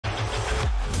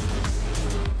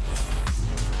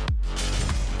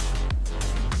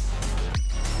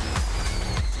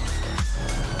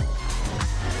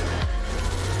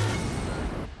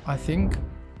I think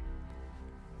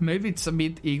maybe it's a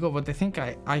bit ego, but I think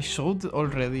I showed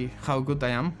already how good I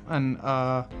am, and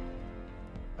I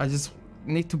just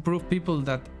need to prove people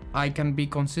that I can be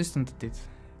consistent at it.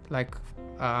 Like,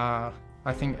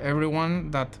 I think everyone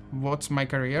that watched my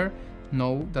career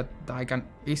know that I can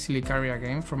easily carry a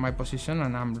game from my position,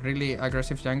 and I'm really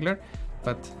aggressive jungler.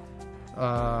 But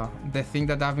the thing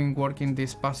that I've been working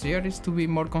this past year is to be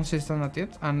more consistent at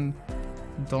it and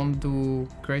don't do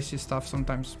crazy stuff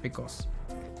sometimes, because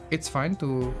it's fine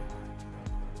to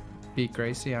be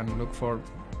crazy and look for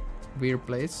weird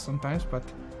plays sometimes, but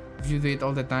if you do it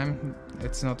all the time,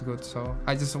 it's not good. So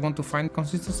I just want to find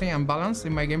consistency and balance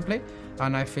in my gameplay,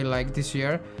 and I feel like this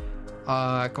year,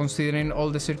 considering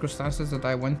all the circumstances that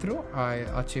I went through, I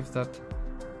achieved that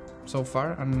so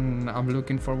far, and I'm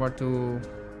looking forward to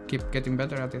keep getting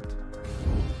better at it.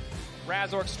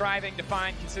 Razork striving to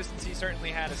find consistency,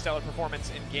 certainly had a stellar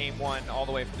performance in Game 1 all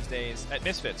the way from his days at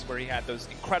Misfits, where he had those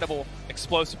incredible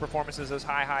explosive performances, those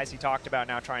high highs he talked about,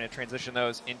 now trying to transition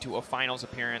those into a finals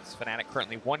appearance. Fnatic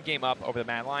currently 1 game up over the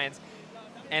Mad Lions.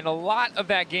 And a lot of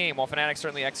that game, while Fnatic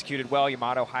certainly executed well,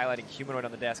 Yamato highlighting Humanoid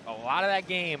on the desk, a lot of that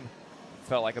game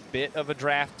felt like a bit of a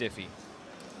draft diffy.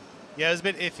 Yeah, it was a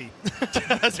bit iffy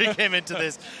as we came into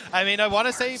this. I mean, I want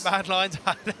to say Mad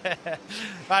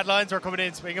Lions were coming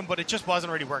in swinging, but it just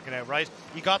wasn't really working out, right?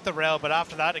 You got the rail, but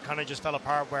after that, it kind of just fell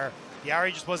apart, where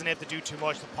Yari just wasn't able to do too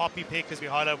much. The Poppy pick, as we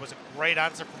highlighted, was a great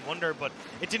answer from Wunder, but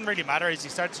it didn't really matter as you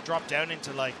started to drop down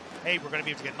into, like, hey, we're going to be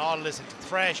able to get Nautalis into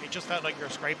Thresh. It just felt like you're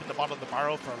scraping the bottom of the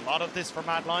barrel for a lot of this for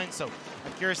Mad Lions. So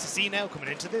I'm curious to see now, coming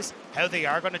into this, how they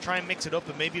are going to try and mix it up,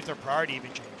 and maybe if their priority even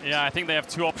changes. Yeah, I think they have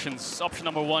 2 options. Option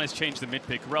number 1 is change the mid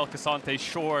pick. Rel Cassante,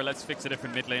 sure, let's fix a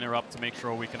different mid laner up to make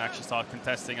sure we can actually start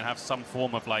contesting and have some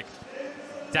form of, like,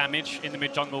 damage in the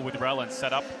mid jungle with Rel and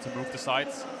set up to move the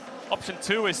sides. Option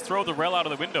 2 is throw the Rel out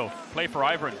of the window. Play for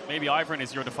Ivern. Maybe Ivern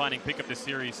is your defining pick of this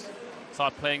series.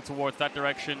 Start playing towards that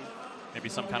direction. Maybe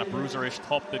some kind of bruiser-ish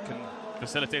top that can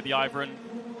facilitate the Ivern.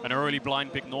 An early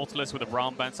blind pick Nautalis with a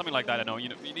Braum band, something like that. I know you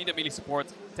need a melee support,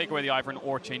 take away the Ivern,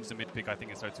 or change the mid pick. I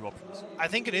think it's our 2 options. I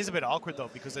think it is a bit awkward though,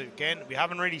 because again, we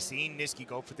haven't really seen Nisqy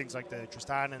go for things like the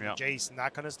Tristan and the Jayce and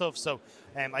that kind of stuff. So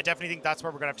I definitely think that's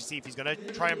where we're gonna have to see if he's gonna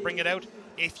try and bring it out.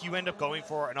 If you end up going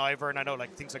for an Ivern, I know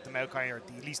like things like the Maokai or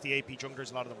at least the AP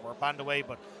junglers, a lot of them were banned away,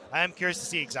 but I am curious to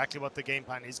see exactly what the game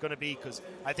plan is going to be, because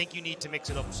I think you need to mix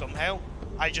it up somehow.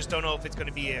 I just don't know if it's going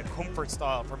to be a comfort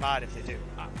style for Mad if they do.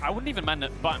 I wouldn't even mind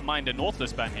a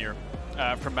Nautilus ban here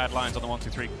from Mad Lions on the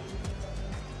 1-2-3.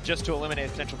 Just to eliminate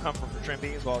potential comfort for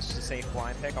Trymbi, as well as just a safe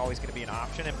blind pick, always going to be an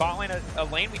option. And bot lane, a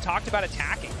lane we talked about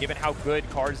attacking, given how good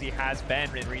Carzzy has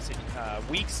been in recent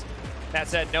weeks. That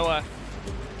said, Noah,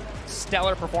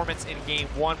 stellar performance in Game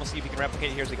 1. We'll see if he can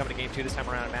replicate it here as we come into Game 2 this time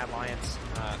around. Mad Lions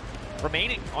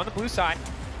remaining on the blue side.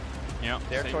 Yeah,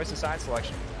 their choice of side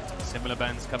selection. Similar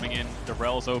bans coming in. The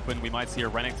Rel's open. We might see a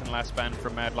Renekton last ban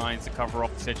from Mad Lions to cover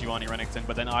up the Sejuani Renekton,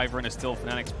 but then Ivern is still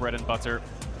Fnatic's bread and butter.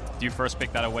 Do you first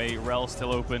pick that away? Rel's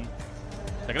still open.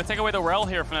 They're going to take away the Rel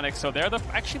here, Fnatic, so they're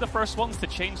actually the first ones to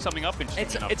change something up.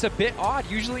 It's a bit odd.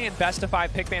 Usually in best of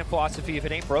 5 pick ban philosophy, if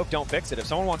it ain't broke, don't fix it. If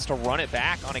someone wants to run it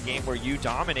back on a game where you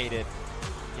dominated,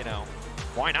 you know,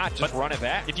 why not just run it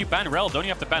back? If you ban Rel, don't you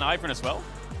have to ban Ivern as well?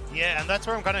 Yeah, and that's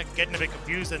where I'm kind of getting a bit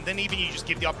confused. And then even you just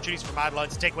give the opportunities for Mad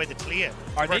Lions to take away the Taliyah.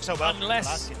 Are they so well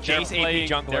unless Jayce AP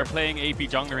jungler? They're playing AP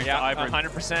jungler into Ivern.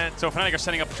 100%. So Fnatic are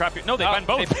setting up a trap here. No, they ban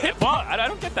both. I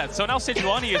don't get that. So now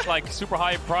Sejuani is like super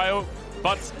high prio,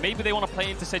 but maybe they want to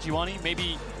play into Sejuani.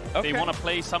 Maybe they want to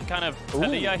play some kind of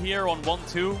Taliyah here on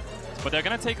 1-2. But they're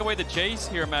going to take away the Jayce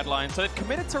here, Mad Lions. So they've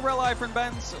committed to Rel Ivern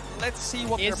bans. Let's see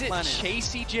what their plan is. Is it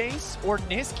Chasy Jayce or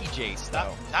Nisqy Jayce,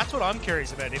 though? That's what I'm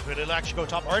curious about, if it'll actually go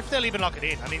top, or if they'll even lock it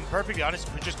in. I mean, perfectly honest,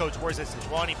 it would just go towards this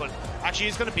Sejuani, but actually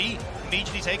it's going to be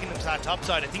immediately taking them to that top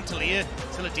side. I think Taliyah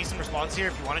still a decent response here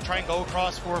if you want to try and go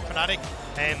across for Fnatic.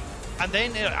 And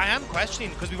then I am questioning,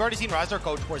 because we've already seen Razork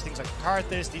go towards things like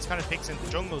Karthus, these kind of picks in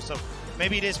the jungle, so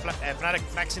maybe it is Fnatic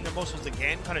flexing their muscles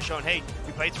again, kind of showing, hey,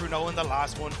 we played through Noah in the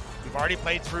last one, we've already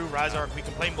played through Razork, we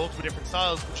can play multiple different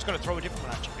styles, we're just going to throw a different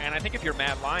one at you. And I think if you're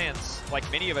Mad Lions, like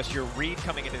many of us, your read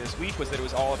coming into this week was that it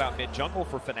was all about mid-jungle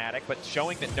for Fnatic, but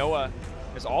showing that Noah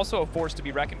is also a force to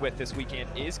be reckoned with this weekend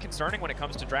is concerning when it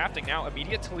comes to drafting. Now,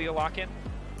 immediate Taliyah lock-in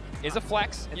is a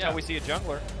flex until we see a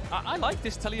jungler. I like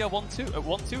this Taliyah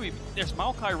 1-2. There's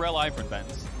Maokai, Rel, Ivern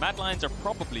bans. Mad Lions are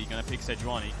probably going to pick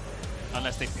Sejuani,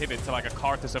 unless they pivot to like a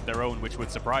Karthus of their own, which would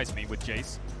surprise me with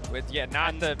Jayce.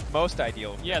 Not the most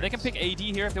ideal. Yeah, they can pick AD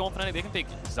here if they want Fnatic. They can pick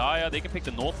Xayah. They can pick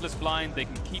the Nautilus blind. They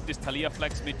can keep this Taliyah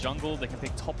flex mid jungle. They can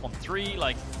pick top on 3.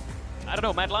 Like, I don't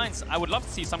know, Mad Lions. I would love to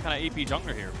see some kind of AP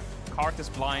jungler here.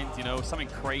 Karthus blind, you know, something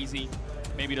crazy.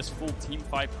 Maybe just full team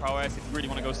fight prowess if you really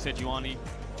want to go Sejuani.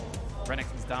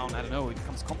 Renekton's down, I don't know, it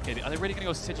becomes complicated. Are they really going to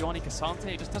go Sejuani K'Sante?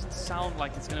 It just doesn't sound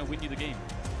like it's going to win you the game.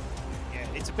 Yeah,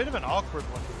 it's a bit of an awkward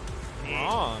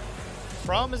one.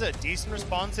 Braum is a decent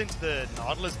response into the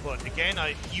Nautalis, but again,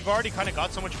 you've already kind of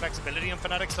got so much flexibility on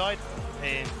Fnatic's side,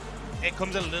 and it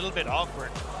comes a little bit awkward.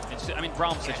 I mean,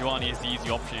 Braum Sejuani is the easy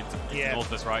option into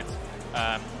Nautalis, right?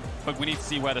 But we need to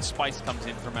see where the spice comes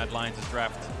in for Mad Lions'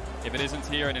 draft. If it isn't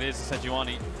here and it is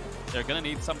Sejuani, they're going to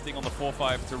need something on the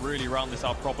 4-5 to really round this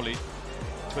out properly.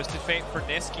 Twisted Fate for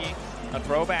Nisqy, a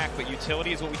throwback, but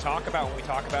utility is what we talk about when we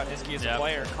talk about Nisqy as a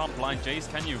player. You can't blind Jayce,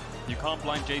 can you? You can't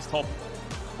blind Jayce top.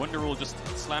 Wunder will just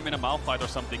slam in a Malphite or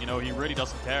something, you know, he really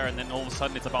doesn't care, and then all of a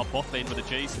sudden it's about bot lane with a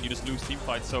Jayce and you just lose team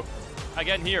fights. So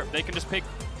again here, they can just pick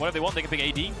whatever they want. They can pick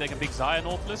AD, they can pick Xayah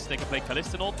Nautalis, they can play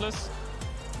Kalista Nautalis.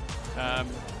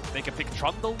 They can pick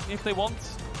Trundle if they want.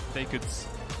 They could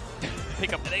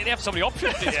pick up, they have so many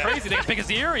options, it's crazy. They can pick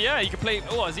Azir, you can play,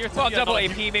 Azir. Well, double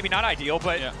AP, maybe not ideal,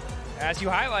 but as you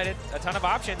highlighted, a ton of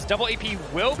options. Double AP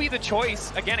will be the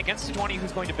choice, again, against Sejuani,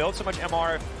 who's going to build so much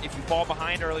MR. If you fall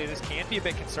behind early, this can be a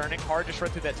bit concerning. Hard to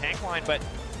shred through that tank line, but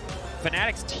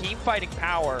Fnatic's team fighting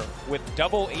power with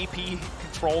double AP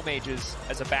control mages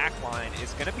as a backline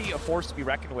is going to be a force to be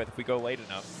reckoned with if we go late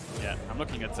enough. Yeah, I'm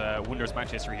looking at Wunder's match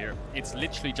history here. It's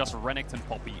literally just Renekton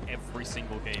Poppy every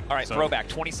single game. All right, so throwback,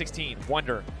 2016,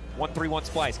 Wunder, 1-3-1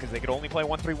 splice, because they could only play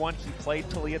 1-3-1. He played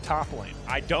Taliyah top lane.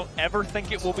 I don't ever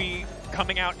think it will be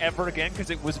coming out ever again because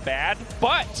it was bad,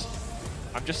 but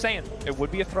I'm just saying, it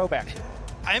would be a throwback.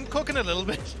 I'm cooking a little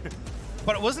bit.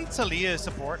 But it wasn't Taliyah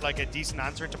support like a decent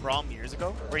answer to Braum years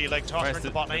ago, where you like toss her into the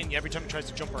bot lane, every time he tries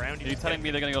to jump around. Are you telling me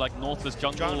they're going to go like Nautalis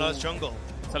jungle? Nautalis jungle.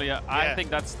 Taliyah, I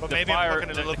think that's the fire.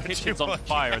 The kitchen's on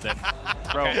fire then.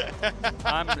 Bro,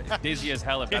 I'm dizzy as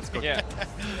hell if that's cooking.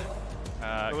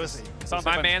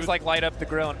 My man's like light up the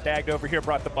grill, and Dagda over here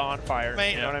brought the bonfire.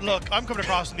 Mate, you know what I mean? Look, I'm coming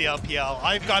across from the LPL.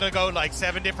 I've got to go like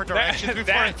 7 different directions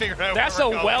before I figure out That's where a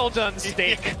we're going. well-done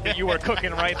steak that you were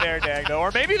cooking right there, Dagda.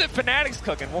 Or maybe the Fnatic's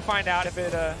cooking. We'll find out if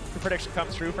the prediction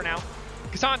comes true for now.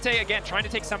 K'Sante, again, trying to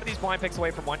take some of these blind picks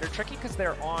away from Wunder. Tricky because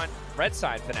they're on red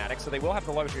side Fnatic, so they will have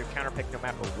the luxury of counterpick no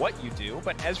matter what you do.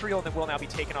 But Ezreal will now be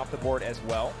taken off the board as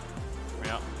well.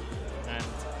 Yeah, and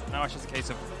now it's just a case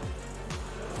of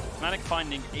Fnatic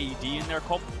finding AD in their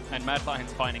comp, and Mad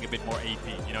Lions finding a bit more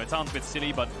AP. You know, it sounds a bit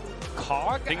silly, but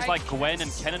things like Gwen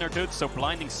and Kennen are good, so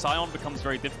blinding Sion becomes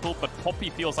very difficult, but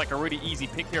Poppy feels like a really easy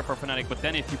pick here for Fnatic. But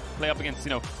then if you play up against, you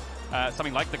know,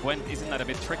 something like the Gwen, isn't that a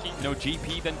bit tricky? You know,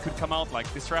 GP then could come out.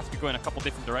 Like, this draft could go in a couple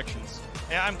different directions.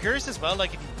 Yeah, I'm curious as well,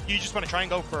 like, if you just want to try and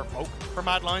go for a poke for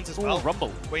Mad Lions as well. Rumble.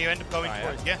 Where you end up going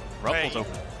towards, Rumble's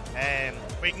open.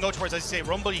 Where you can go towards, as you say,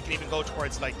 Rumble, you can even go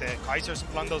towards like the Kaiser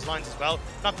along those lines as well.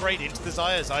 Not great into the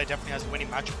Xayah. Xayah definitely has a winning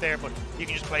matchup there, but you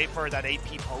can just play for that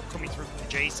AP poke coming through from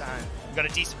the Jayce, and you've got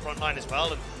a decent front line as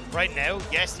well. And right now,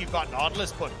 yes, you've got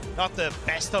Nautalis, but not the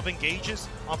best of engages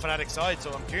on Fnatic's side,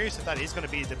 so I'm curious if that is going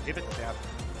to be the pivot that they have.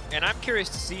 And I'm curious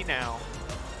to see now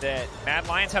that Mad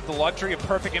Lions have the luxury of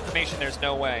perfect information. There's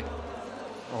no way.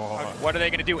 What are they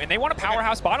going to do? And they want a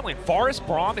powerhouse bottom lane. Varus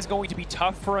Braum is going to be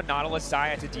tough for a Nautalis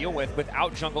Xayah to deal with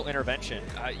without jungle intervention.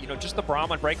 You know, just the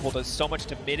Braum Unbreakable does so much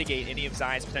to mitigate any of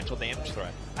Xayah's potential damage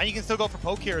threat. And you can still go for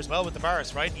poke here as well with the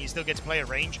Varus, right? And you still get to play at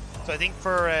range. So I think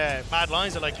for Mad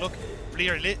Lions, they're like, look,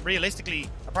 realistically,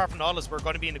 apart from Nautalis, we're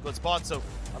going to be in a good spot. So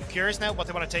I'm curious now what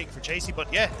they want to take for Chasy.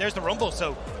 But yeah, there's the Rumble.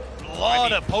 So a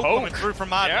lot of poke coming through from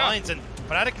Mad Lions. And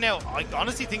Fnatic now, I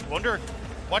honestly think Wunder,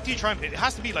 what do you try and pick? It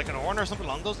has to be like an Ornn or something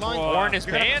along those lines. Ornn is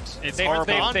banned. It's they've thought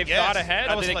ahead.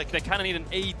 They kind of need an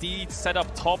AD set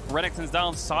up top. Renekton's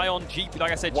down. Sion, GP,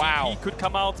 like I said, GP could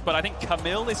come out. But I think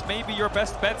Camille is maybe your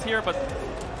best bet here. But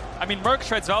I mean, Merc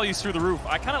Shred's value is through the roof.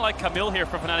 I kind of like Camille here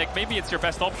for Fnatic. Maybe it's your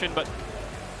best option, but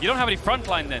you don't have any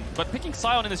frontline then. But picking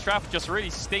Sion in this draft just really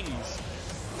stings.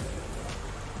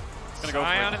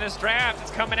 Sion in this draft,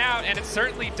 it's coming out, and it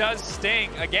certainly does sting.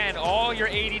 Again, all your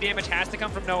AD damage has to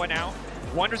come from Noah now.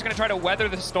 Wunder's going to try to weather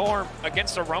the storm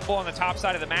against a Rumble on the top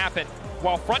side of the map, and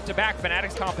while front to back,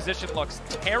 Fnatic's composition looks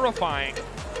terrifying.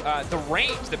 The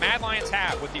range that Mad Lions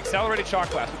have with the accelerated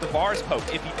shock blast, with the Varus poke,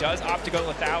 if he does opt to go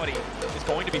lethality, is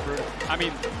going to be brutal. I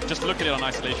mean, just look at it on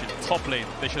isolation. Top lane,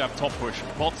 they should have top push.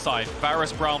 Bot side,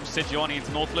 Varus, Braum, Sejuani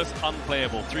into Nautalis,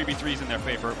 unplayable. 3v3s in their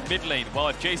favor. Mid lane, well,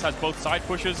 if Jayce has both side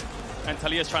pushes and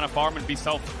Taliyah's trying to farm and be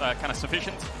kind of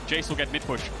sufficient, Jayce will get mid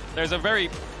push. There's a very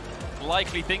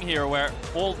likely thing here where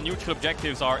all neutral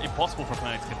objectives are impossible for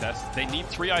Fnatic to contest. They need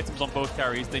 3 items on both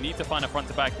carries. They need to find a front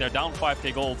to back. They're down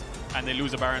 5k gold. and they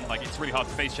lose a Baron, like it's really hard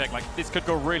to face check. Like this could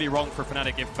go really wrong for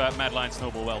Fnatic if Mad Lions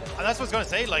snowball well. And that's what I was going to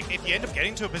say, like if you end up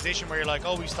getting to a position where you're like,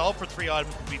 oh, we stalled for 3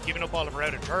 items, we've given up all of our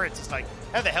outer turrets, it's like,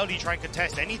 how the hell do you try and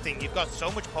contest anything? You've got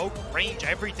so much poke, range,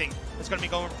 everything that's going to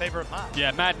be going in favor of Mad.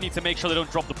 Yeah, Mad need to make sure they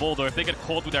don't drop the ball though. If they get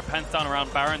caught with their pants down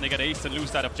around Baron, they get aced and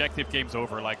lose that objective, game's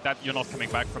over. Like that, you're not coming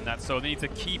back from that. So they need to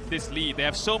keep this lead. They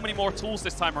have so many more tools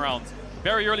this time around.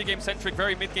 Very early game centric,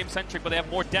 very mid game centric, but they have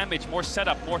more damage, more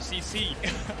setup, more CC,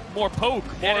 more poke,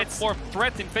 more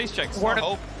threat in face checks. We're in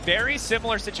a very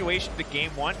similar situation to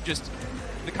game 1, just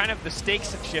the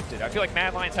stakes have shifted. I feel like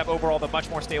Mad Lions have overall the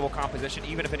much more stable composition,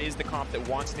 even if it is the comp that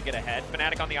wants to get ahead.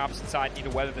 Fnatic on the opposite side need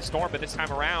to weather the storm, but this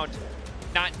time around,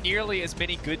 not nearly as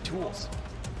many good tools.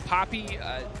 Poppy,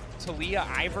 Taliyah,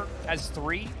 Ivor has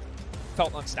 3,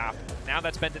 felt unstoppable. Now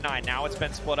that's been denied, now it's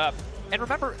been split up. And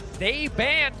remember, they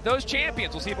banned those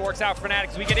champions. We'll see if it works out for Fnatic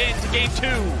as we get into game 2.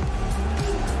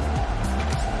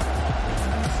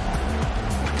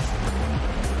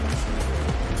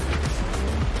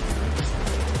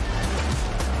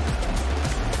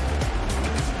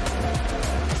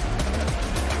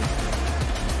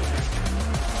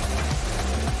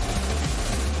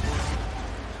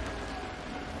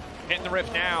 Hitting the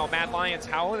rift now. Mad Lions,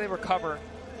 how will they recover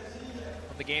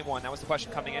from the game 1? That was the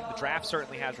question coming in. The draft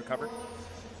certainly has recovered.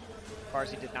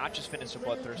 Carzzy did not just finish a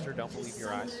Bloodthirster, don't believe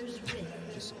your eyes.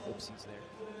 Just some oopsies there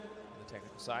on the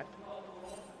technical side.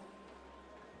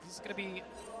 This is going to be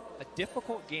a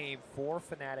difficult game for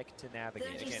Fnatic to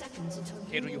navigate. Again,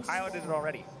 Caedrel, you highlighted it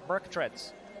already. Merc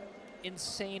Treads,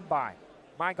 insane buy.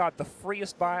 My God, the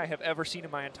freest buy I have ever seen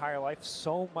in my entire life.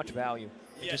 So much value.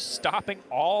 Yeah. Just stopping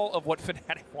all of what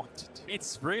Fnatic wants to do.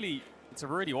 It's a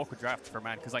really awkward draft for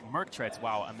Man, because like Merc Treads,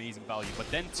 wow, amazing value.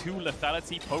 But then 2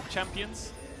 lethality poke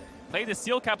champions. Play the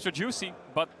Steel Caps are juicy,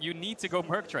 but you need to go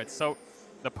Merc Treads. So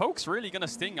the poke's really going to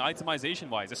sting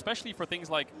itemization-wise, especially for things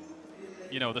like,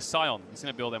 you know, the Sion. He's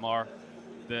going to build MR.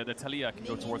 The Taliyah can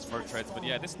go towards Merc Treads. But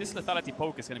yeah, this lethality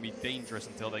poke is going to be dangerous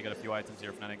until they get a few items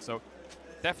here, Fnatic. So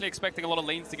definitely expecting a lot of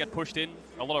lanes to get pushed in.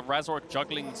 A lot of Razork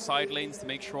juggling side lanes to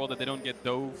make sure that they don't get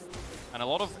dove. And a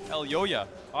lot of Elyoya.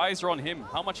 Eyes are on him.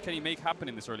 How much can he make happen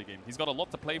in this early game? He's got a lot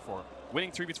to play for.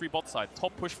 Winning 3v3 bot side,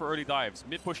 top push for early dives,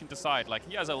 mid push into side. Like,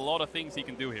 he has a lot of things he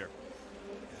can do here.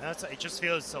 It just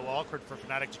feels so awkward for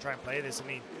Fnatic to try and play this. I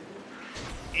mean,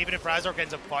 even if Razork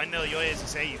ends up finding Elyoya, as you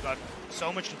say, you've got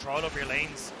so much control over your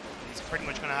lanes. He's pretty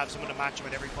much going to have someone to match him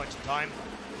at every point in time.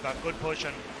 You've got good push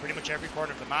on pretty much every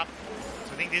corner of the map.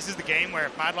 So I think this is the game where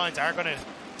if Mad Lions are going to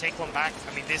take one back,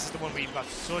 I mean, this is the one where you've got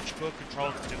such good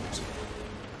control to do it.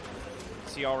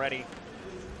 See already,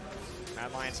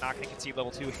 Mad Lions not going to concede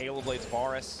level 2. Halo Blades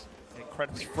Varus, an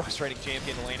incredibly frustrating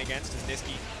champion to lane against is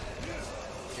Nisqy.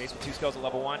 Jayce with 2 skills at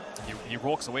level 1. He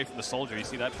walks away from the soldier. You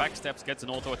see that? Backsteps, gets an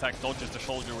auto attack, dodges the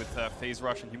soldier with phase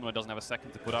rush, and Humanoid doesn't have a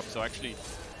second to put up. So actually,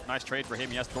 nice trade for him.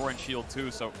 He has Door and Shield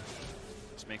too, so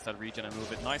just makes that regen a little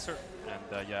bit nicer.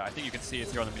 And yeah, I think you can see it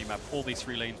here on the minimap. All these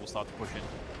 3 lanes will start to push in.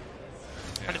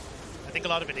 Yeah. I think a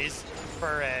lot of it is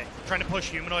for trying to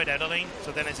push Humanoid out of lane.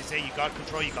 So then, as you say, you got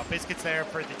control, you got biscuits there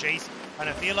for the Jayce. And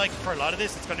I feel like for a lot of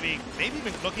this, it's going to be maybe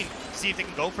even looking to see if they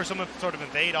can go for some sort of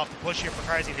invade off the push here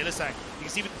for Carzzy and Hyilissang. You can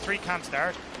see with the 3 camp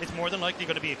start, it's more than likely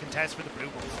going to be a contest for the blue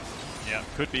buff. Yeah,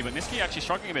 could be. But Nisqy actually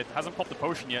struggling a bit. Hasn't popped the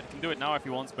potion yet. Can do it now if he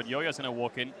wants. But Yoya's going to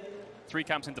walk in. 3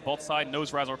 camps into bot side.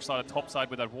 Knows Razork started top side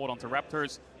with that ward onto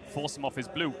Raptors. Force him off his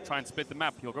blue. Try and split the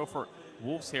map. He'll go for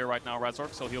Wolves here right now,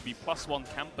 Razork, so he'll be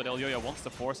 +1 camp, but Elyoya wants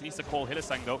to force. He needs to call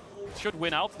Hyilissang though. Should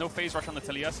win out. No phase rush on the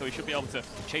Taliyah, so he should be able to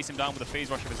chase him down with a phase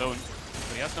rush of his own.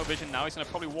 But he has no vision now. He's going to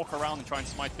probably walk around and try and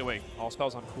smite the way. All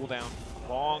spells on cooldown.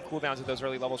 Long cooldowns at those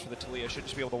early levels for the Taliyah. Should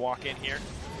just be able to walk in here.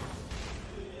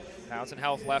 1,000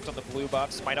 health left on the blue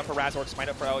buff. Smite up for Razork, smite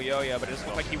up for Elyoya, but it doesn't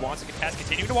look like he wants to contest.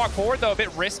 Continuing to walk forward though, a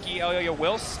bit risky. Elyoya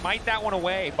will smite that one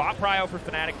away. Bot prio for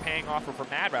Fnatic paying off, or for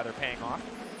Mad rather, paying off.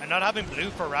 And not having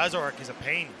blue for Razork is a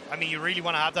pain. I mean, you really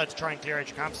want to have that to try and clear out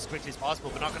your camps as quickly as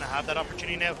possible, but not going to have that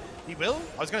opportunity now. He will.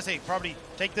 I was going to say, probably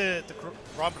take the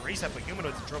Braum and reset, but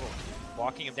Humanoid's in trouble.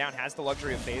 Walking him down, has the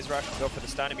luxury of phase rush, go for the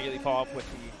stun, immediately follow up with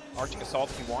the Arctic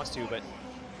Assault if he wants to, but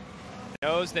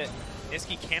knows that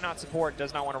Nisqy cannot support,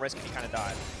 does not want to risk any kind of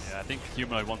dive. Yeah, I think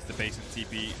Humanoid wants the base and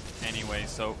TP anyway,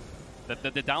 so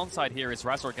the downside here is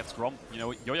Razork gets Grom. You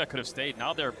know, Yoya could have stayed.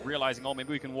 Now they're realizing, oh,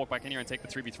 maybe we can walk back in here and take the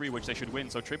 3v3, which they should win.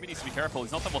 So Trymbi needs to be careful.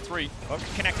 He's not level 3.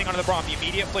 Connecting onto the Braum. The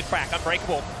immediate flick back.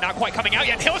 Unbreakable. Not quite coming out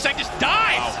yet. Hyilissang just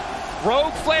dies! Wow.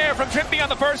 Rogue Flare from Trymbi on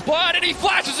the first blood, and he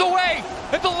flashes away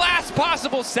at the last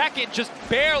possible second, just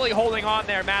barely holding on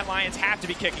there. Mad Lions have to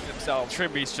be kicking themselves.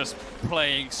 Trymbi's just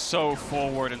playing so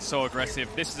forward and so aggressive.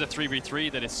 This is a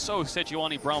 3v3 that is so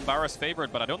Sejuani, Braum, Varus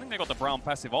favored, but I don't think they got the Braum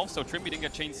passive off, so Trymbi didn't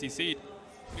get chain CC'd.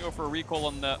 You go for a recall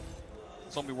on the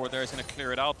zombie ward there is going to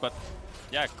clear it out, but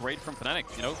yeah, great from Fnatic.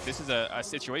 You know, this is a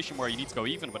situation where you need to go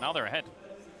even, but now they're ahead.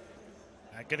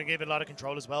 Going to give it a lot of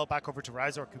control as well. Back over to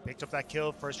Razork, who picked up that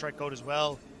kill. First strike gold as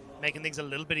well, making things a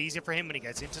little bit easier for him when he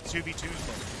gets into 2v2s.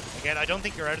 But again, I don't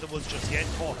think you're out of the woods just yet.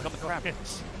 Oh, come the crab. Not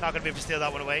going to be able to steal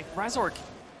that one away. Razork,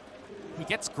 he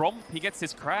gets Grom, he gets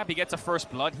his crab, he gets a first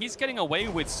blood. He's getting away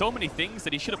with so many things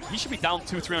that he should be down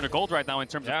 200-300 gold right now in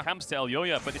terms of camps to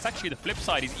Elyoya, but it's actually the flip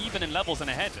side. He's even in levels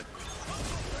and ahead.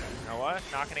 You know what?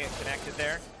 Not going to get connected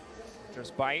there.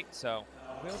 There's bite, so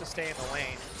we'll be able to stay in the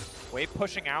lane. Wave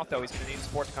pushing out, though. He's going to need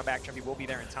support to come back. Trymbi will be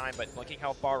there in time, but blinking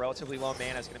health bar, relatively low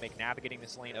mana is going to make navigating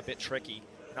this lane a bit tricky.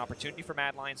 An opportunity for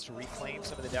Mad Lions to reclaim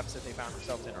some of the depths that they found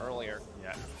themselves in earlier. Yeah,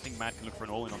 I think Mad can look for an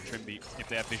all-in on Trymbi if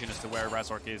they have vision as to where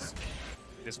Razork is.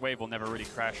 This wave will never really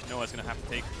crash. Noah's going to have to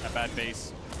take a bad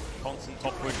base. Constant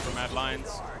top push for Mad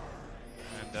Lions.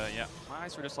 And yeah, my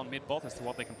eyes are just on mid-bot as to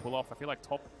what they can pull off. I feel like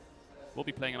top will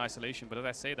be playing in isolation, but as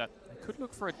I say that, they could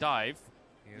look for a dive.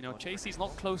 You know, Chasy's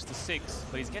not close to 6,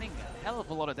 but he's getting a hell of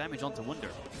a lot of damage onto Wunder.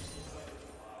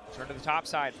 Turn to the top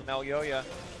side from Elyoya.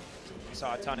 We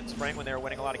saw a ton in spring when they were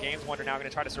winning a lot of games. Wunder now going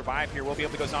to try to survive here. Will be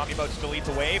able to go zombie mode to delete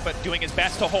the wave, but doing his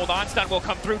best to hold on. Stun will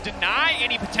come through, deny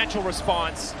any potential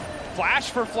response. Flash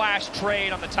for flash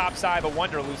trade on the top side, but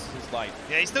Wunder loses his life.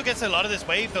 Yeah, he still gets a lot of this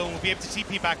wave, though, and will be able to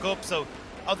TP back up. So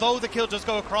although the kill does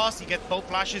go across, he gets both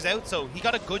flashes out, so he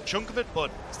got a good chunk of it,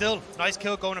 but still, nice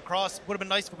kill going across. Would have been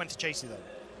nice if it went to Chasy, though.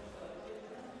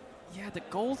 Yeah, the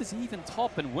gold is even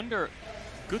top, and Wunder,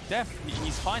 good def.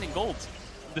 He's fine in gold.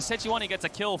 The Sejuani gets a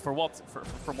kill for what?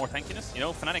 For more tankiness. You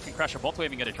know, Fnatic can crash a bot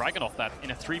wave and get a dragon off that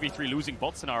in a 3v3 losing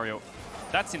bot scenario.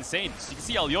 That's insane. So you can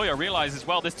see Elyoya realizes,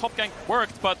 well, this top gank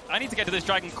worked, but I need to get to this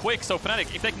dragon quick. So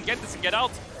Fnatic, if they can get this and get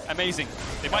out, amazing.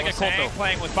 They might get caught though.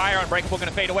 Playing with fire, Unbreakable going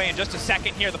to fade away in just a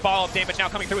second here. The follow-up damage now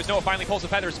coming through as Noah finally pulls the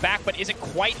feathers back, but isn't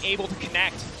quite able to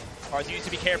connect. Carzzy needs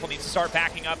to be careful, needs to start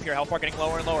backing up here. Health bar getting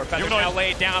lower and lower. Feathers now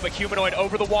laid down, but Humanoid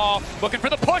over the wall, looking for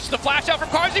the push. The flash out from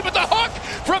Carzzy with the hook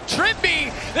from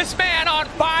Trymbi. This man on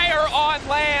fire on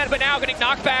land, but now getting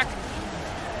knocked back.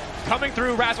 Coming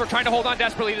through, Razork trying to hold on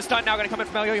desperately. The stun now going to come in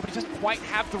from Elyoya, but he doesn't quite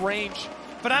have the range.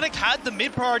 Fnatic had the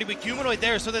mid priority with Humanoid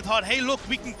there, so they thought, hey, look,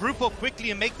 we can group up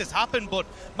quickly and make this happen, but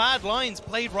Mad Lions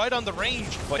played right on the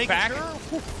range, making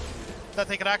sure that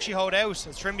they could actually hold out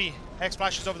as Trymbi X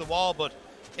flashes over the wall, but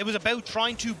it was about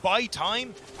trying to buy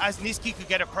time as Nisqy could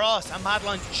get across, and Mad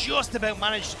Lions just about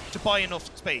managed to buy enough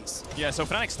space. Yeah, so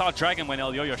Fnatic start Dragon when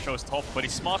Elyoya shows top, but he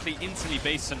smartly instantly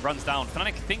bases and runs down.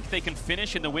 Fnatic think they can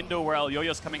finish in the window where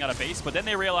Elyoya's coming out of base, but then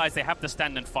they realize they have to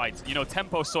stand and fight. You know,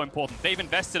 tempo is so important. They've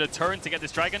invested a turn to get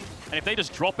this Dragon, and if they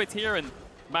just drop it here and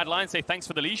Mad Lions say thanks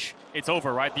for the leash, it's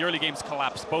over, right? The early games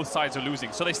collapse, both sides are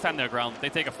losing, so they stand their ground. They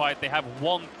take a fight, they have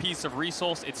one piece of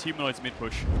resource, it's Humanoid's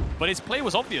mid-push. But his play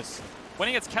was obvious. When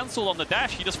he gets cancelled on the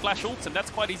dash, he just flash ults, and that's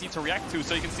quite easy to react to.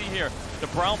 So you can see here, the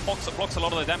Braum blocks a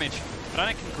lot of the damage.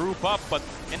 Fnatic can group up, but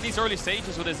in these early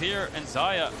stages with Azir and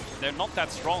Xayah, they're not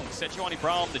that strong. Sejuani,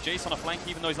 Braum, the Jayce on a flank,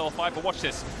 even though he's level 5, but watch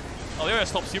this. Elyoya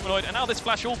stops Humanoid, and now this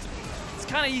flash ult. It's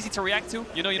kind of easy to react to.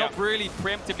 You know, you're not really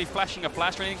preemptively flashing a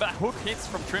flash or anything, but that hook hits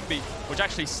from Trymbi, which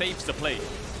actually saves the play.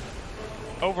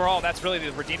 Overall, that's really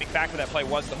the redeeming factor of that play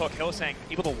was the hook. Hyilissang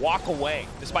able to walk away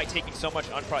despite taking so much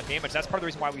unfront damage. That's part of the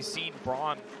reason why we've seen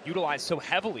Braum utilized so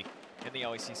heavily in the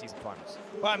LEC Season Finals.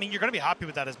 Well, I mean, you're going to be happy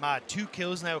with that as Mad. 2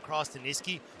 kills now across the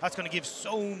Nisqy. That's going to give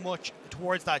so much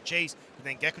towards that Jayce. And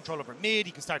then get control over mid.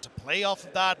 He can start to play off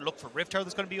of that. Look for Rift Tower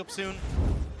that's going to be up soon.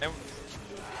 And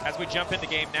as we jump into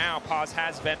game now, pause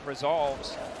has been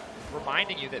resolved.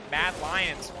 Reminding you that Mad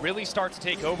Lions really start to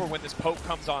take over when this poke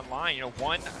comes online. You know,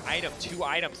 1 item, 2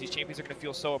 items, these champions are going to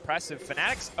feel so oppressive.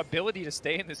 Fnatic's ability to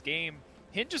stay in this game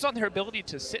hinges on their ability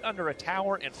to sit under a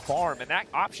tower and farm, and that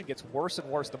option gets worse and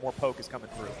worse the more poke is coming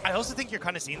through. I also think you're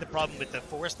kind of seeing the problem with the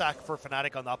 4 stack for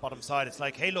Fnatic on that bottom side. It's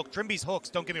like, hey, look, Trymbi's hooks,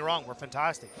 don't get me wrong, we're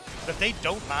fantastic. But if they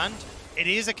don't land, it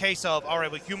is a case of, all right,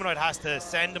 well, Humanoid has to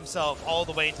send himself all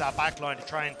the way into that backline to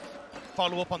try and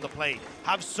follow up on the play.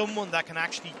 Have someone that can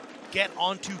actually get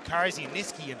onto Carzzy and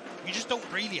Nisqy, and you just don't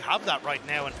really have that right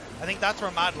now, and I think that's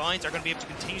where Mad Lions are going to be able to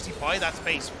continuously buy that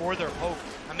space for their poke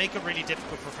and make it really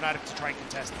difficult for Fnatic to try and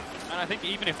contest it. And I think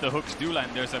even if the hooks do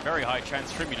land, there's a very high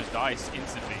chance Trymbi just dies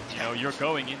instantly. You know, you're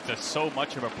going into so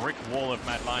much of a brick wall of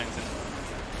Mad Lions, and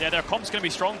Yeah, their comp's going to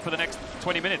be strong for the next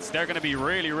 20 minutes. They're going to be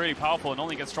really, really powerful and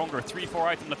only get stronger. 3-4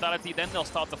 item lethality, then they'll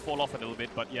start to fall off a little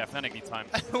bit. But yeah, Fnatic need time.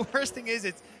 The worst thing is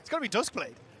it's going to be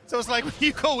Duskblade. So it's like when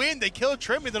you go in, they kill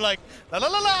Trymbi, they're like, la la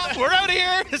la la, we're out of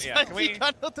here. It's Yeah, like we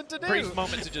got nothing to do. Brief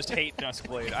moment to just hate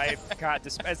Duskblade.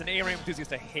 As an ARAM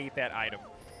enthusiast, I hate that item.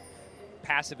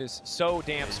 Passive is so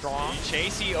damn strong.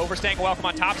 Chasy overstaying a welcome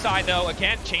on top side though.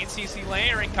 Again, chain CC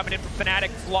layering coming in from Fnatic,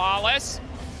 flawless.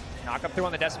 Knock up through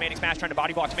on the decimating smash, trying to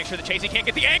body block to make sure that Chasy can't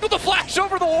get the angle to flash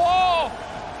over the wall.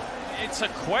 It's a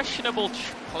questionable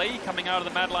play coming out of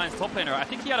the Mad Lions top laner. I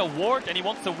think he had a ward and he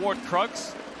wants to ward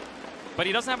Krugs, but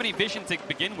he doesn't have any vision to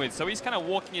begin with, so he's kind of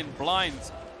walking in blind.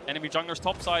 Enemy jungler's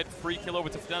top side, free kill over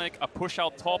to Fnatic, a push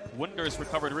out top. Wunder is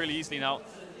recovered really easily now.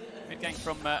 Mid gank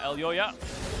from Elyoya.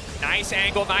 Nice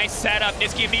angle, nice setup.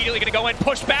 Nisqy immediately going to go in,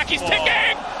 push back, he's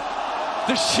ticking!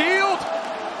 The shield,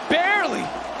 barely.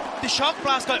 The shock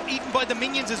blast got eaten by the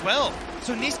minions as well.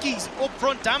 So Nisqy's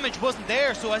upfront damage wasn't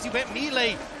there, so as he went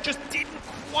melee, just didn't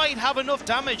quite have enough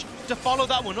damage to follow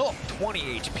that one up.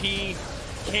 20 HP,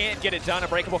 can't get it done.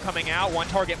 Unbreakable coming out, one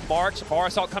target marked.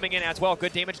 Varus coming in as well.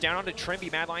 Good damage down onto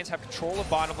Trymbi. Mad Lions have control of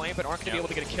bottom lane, but aren't going to be able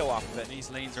to get a kill off of it. These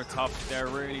lanes are tough. They're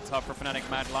really tough for Fnatic.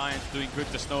 Mad Lions doing good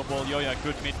to snowball. Yoya,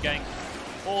 good mid gank.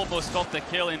 Almost got the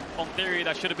kill. On theory,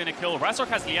 that should have been a kill. Razork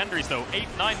has Leandries though.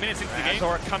 8-9 minutes into the game.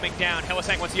 Razork coming down.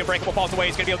 Hyilissang, once the Unbreakable falls away,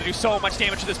 he's going to be able to do so much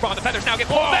damage to this Braum. The feathers now get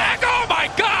pulled back. Oh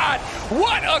my god!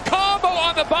 What a combo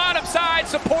on the bottom side.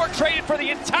 Support traded for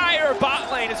the entire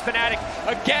bot lane as Fnatic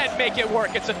again make it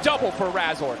work. It's a double for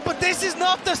Razork. But this is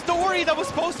not the story that was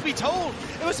supposed to be told.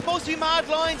 It was supposed to be Mad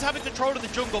Lions having control of the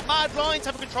jungle, Mad Lions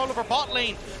having control of our bot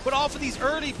lane. But off of these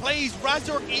early plays,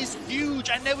 Razork is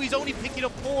huge, and now he's only picking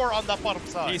up 4 on that bottom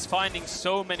side. He's finding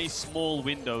so many small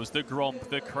windows. The Gromp,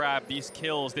 the Crab, these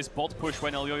kills, this bot push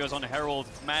when Elyoya's on Herald,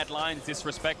 Mad Lions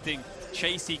disrespecting,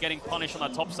 Chasy getting punished on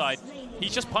that top side.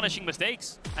 He's just punishing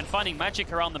mistakes and finding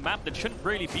magic around the map that shouldn't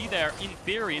really be there in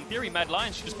theory. In theory, Mad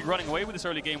Lions should just be running away with this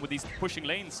early game with these pushing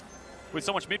lanes. With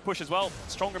so much mid push as well,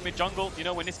 stronger mid jungle, you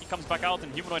know, when Nisqy comes back out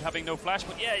and Humanoid having no flash.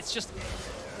 But yeah, it's just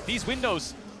these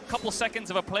windows, couple seconds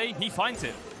of a play, he finds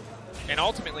it. And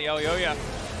ultimately, Elyoya,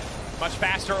 much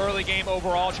faster early game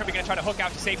overall. Trymbi going to try to hook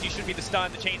out to safety, should be the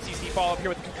stun. The chain CC follow up here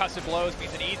with the concussive blows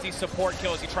means an easy support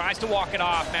kill as he tries to walk it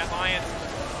off. Mad Lions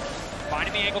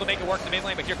finding the angle to make it work in the mid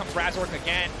lane, but here comes Razork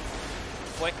again.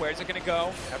 Flick, where's it going to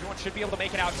go? Everyone should be able to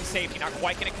make it out to safety. Not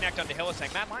quite going to connect onto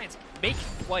Hyilissang. Mad Lions making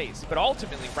plays, but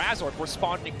ultimately Razork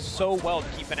responding so well to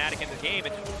keep Fnatic in the game.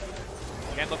 And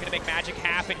again, looking to make magic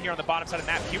happen here on the bottom side of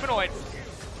the map. Humanoid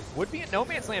would be in no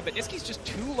man's land, but Nisqy's just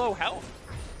too low health.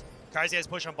 Carzzy has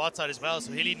push on bot side as well,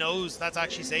 so Hilly knows that's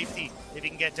actually safety if he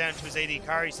can get down to his AD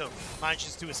carry, so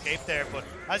manages to escape there. But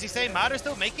as you say, Mad are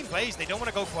still making plays. They don't want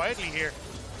to go quietly here.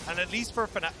 And at least for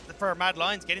Mad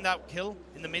Lions, getting that kill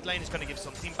in the mid lane is going to give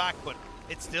something back, but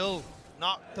it's still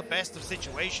not the best of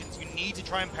situations. You need to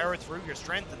try and power through your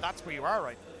strength, and that's where you are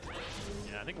right now.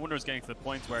 Yeah, I think Wunder is getting to the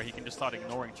point where he can just start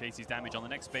ignoring Chasy's damage on the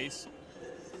next base.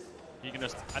 He can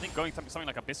just, I think going something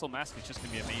like Abyssal Mask is just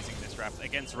going to be amazing in this draft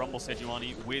against Rumble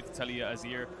Sejuani with Taliyah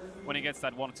Azir. When he gets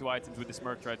that 1 or 2 items with the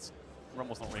Smirk Threads,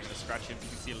 Rumble's not really going to scratch him. You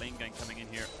can see a lane gang coming in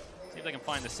here. See if they can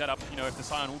find the setup. You know, if the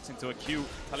Sion ults into a Q,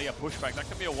 Taliyah pushback, that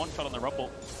could be a one-shot on the Rumble.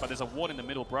 But there's a ward in the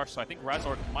middle brush, so I think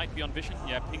Razork might be on vision.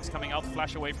 Yeah, Pink's coming out,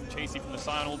 flash away from Chasy from the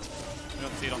Sion ult. You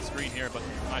don't see it on screen here, but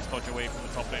nice dodge away from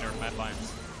the top laner of Mad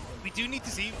Lions. We do need to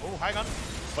see, oh, hang on.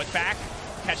 But back,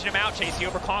 catching him out. Chasy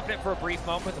overconfident for a brief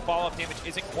moment, but the follow-up damage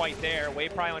isn't quite there.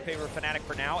 Wave prio in favor of Fnatic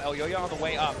for now. Elyoya on the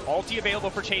way up. Ulti available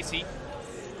for Chasy.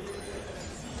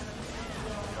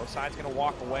 Both sides going to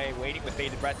walk away, waiting with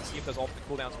bated breath to see if those ultimate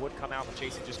cooldowns would come out, but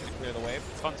Chasy just going to clear the wave.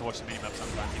 It's fun to watch the mini-map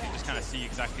sometimes. You can just kind of see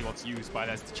exactly what's used by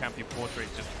that champion portrait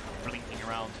just blinking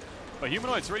around. But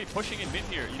Humanoid's really pushing in mid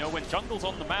here. You know, when jungle's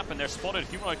on the map and they're spotted,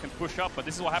 Humanoid can push up, but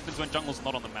this is what happens when jungle's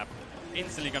not on the map.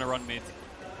 Instantly going to run mid,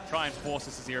 try and force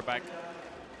this Azir back.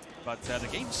 But the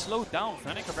game's slowed down.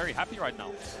 Fnatic are very happy right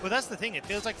now. Well, that's the thing. It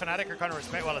feels like Fnatic are kind of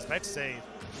respect. Well, I was about to say,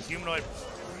 with Humanoid,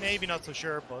 maybe not so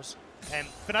sure, but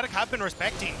Fnatic have been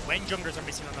respecting when junglers are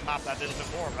missing on the map that little bit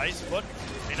more, right? But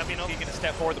may not be enough. He's going to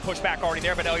step forward. The pushback already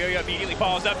there, but Elyoya immediately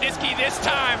follows up. Nisqy this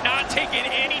time not taking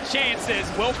any chances.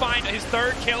 Will find his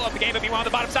 3rd kill of the game. But meanwhile, on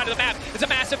the bottom side of the map, it's a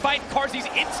massive fight. Carzzy's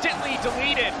instantly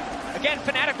deleted. Again,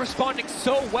 Fnatic responding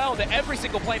so well to every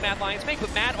single play Mad Lions make,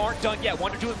 but Mad aren't done yet.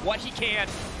 Wunder doing what he can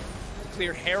to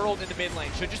clear Herald in the mid lane.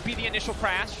 Should just be the initial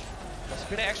crash. Just a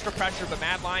bit of extra pressure, but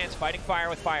Mad Lions fighting fire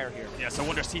with fire here. Yeah, so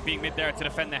Wunder's TPing mid there to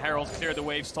defend the Herald, clear the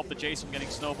wave, stop the Jayce from getting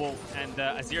snowball, and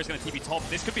Azir's going to TP top.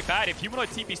 This could be bad. If Humanoid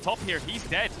TP's top here, he's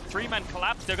dead. 3-man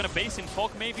collapse. They're going to base in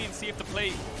Fog maybe and see if the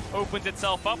play opens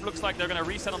itself up. Looks like they're going to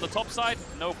reset on the top side.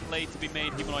 No play to be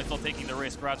made. Humanoid's not taking the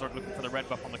risk. Razork looking for the red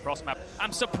buff on the cross map.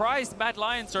 I'm surprised Mad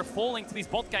Lions are falling to these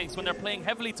bot ganks when they're playing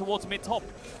heavily towards mid-top.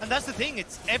 And that's the thing,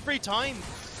 it's every time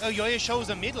Elyoya shows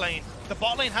a mid lane, the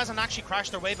bot lane hasn't actually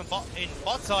crashed their wave in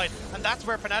bot side, and that's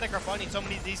where Fnatic are finding so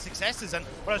many of these successes. And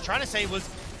what I was trying to say was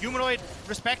Humanoid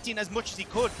respecting as much as he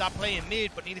could that play in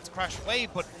mid, but needed to crash the wave.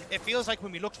 But it feels like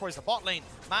when we look towards the bot lane,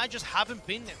 Mad just haven't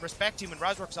been respecting when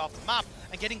Razork's off the map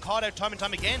and getting caught out time and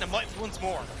time again, and might once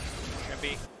more.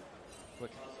 Trymbi,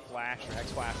 quick flash or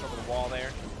X-flash over the wall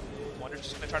there. Wunder's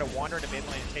just going to try to wander into mid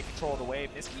lane and take control of the wave.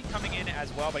 Nisqy coming in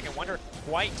as well, but again, Wunder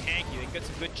quite tanky. They can get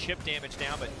some good chip damage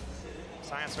down, but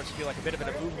Sion starts to feel like a bit of an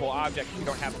immovable object if you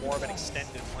don't have more of an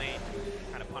extended lane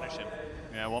to kind of punish him.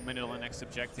 Yeah, 1 minute on the next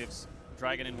objectives.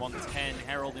 Dragon in 110,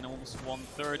 Herald in almost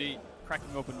 130.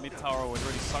 Cracking open mid tower would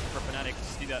really suck for Fnatic.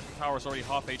 See that tower's already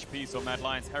half HP, so Mad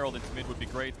Lions Herald into mid would be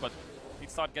great, but he'd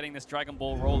start getting this Dragon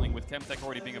Ball rolling with Chemtech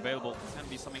already being available. It can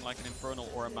be something like an Infernal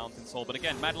or a Mountain Soul. But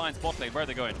again, Mad Lions bot lane, where are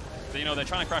they going? You know, they're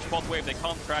trying to crash bot wave, they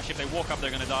can't crash. If they walk up,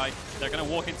 they're going to die. They're going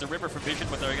to walk into River for vision,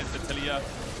 but they're against the Taliyah.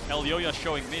 Elyoya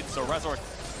showing mid, so Razork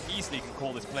easily can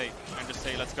call this play and just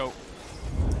say, let's go.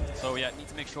 So yeah, need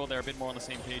to make sure they're a bit more on the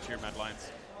same page here, Mad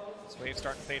Lions. This wave's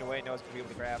starting to fade away, Noah's going to be able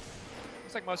to grab.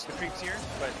 Looks like most of the creeps here,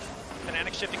 but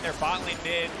Fnatic shifting their bot lane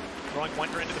mid, throwing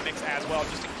Wunder into the mix as well,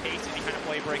 just in case any kind of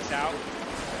play breaks out.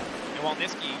 And while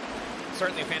Nisqy,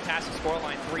 certainly a fantastic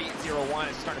scoreline, 3-0-1,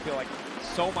 is starting to feel like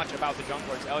so much about the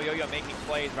junglers. Elyoya making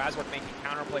plays, Razork making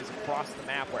counter plays across the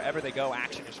map. Wherever they go,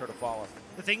 action is sure to follow.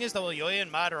 The thing is, though, Elyoya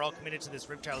and Mad are all committed to this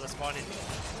Riptail that's spawned in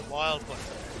the wild, but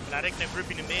Fnatic, they're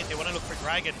grouping in mid. They want to look for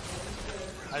Dragon,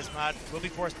 as Mad will be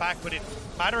forced back. But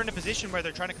if Mad are in a position where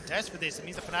they're trying to contest for this, it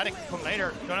means that Fnatic can come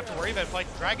later. You don't have to worry about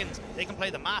fighting Dragons. They can play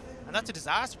the map. And that's a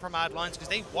disaster for Mad Lions, because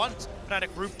they want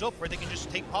Fnatic grouped up where they can just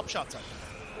take pop shots at them.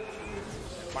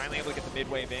 Finally able to get the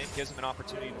mid wave in, gives him an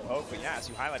opportunity to poke. But yeah, as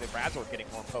you highlighted, Razork getting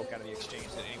more poke out of the exchange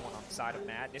than anyone on the side of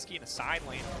Mad. Nisqy in the side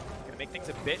lane, going to make things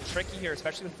a bit tricky here,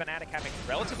 especially with Fnatic having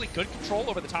relatively good control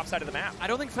over the top side of the map. I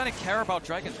don't think Fnatic care about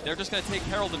Dragon. They're just going to take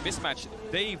Herald and mismatch.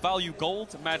 They value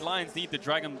gold. Mad Lions need the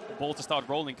Dragon Ball to start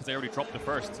rolling because they already dropped the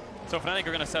first. So Fnatic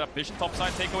are going to set up Vision top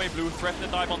side, take away blue, threaten to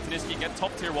dive onto Nisqy, get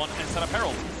top tier 1, and set up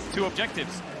Herald. 2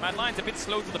 objectives. Mad Lions a bit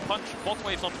slow to the punch. Bot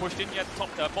wave's not pushed in yet.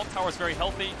 Bot tower is very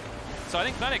healthy. So I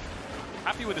think Fnatic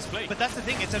happy with this play. But that's the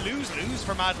thing, it's a lose-lose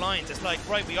for Mad Lions. It's like,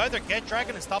 right, we either get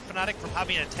Dragon and stop Fnatic from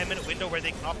having a 10-minute window where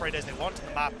they can operate as they want on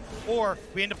the map, or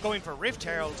we end up going for Rift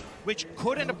Herald, which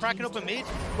could end up cracking up a mid,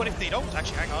 but if they don't,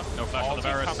 actually, hang on. No flash on the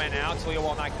Varus. Coming out, Taliyah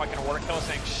will not quite going to work.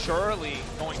 Hyilissang surely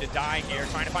going to die here,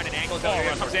 trying to find an angle.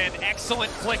 Elyoya comes in,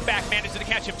 excellent flick back, manages to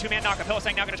catch him. 2-man knock up.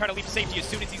 Hyilissang now going to try to leap to safety as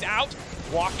soon as he's out.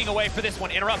 Walking away for this one,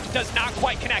 interrupt, does not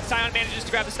quite connect. Sion manages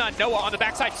to grab the stun. Noah on the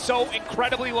backside, so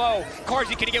incredibly low.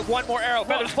 Carzzy, can he get one more arrow?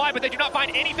 Feathers fly, but they do not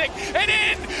find anything. And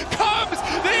in comes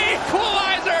the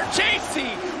equalizer.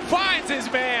 Chasy finds his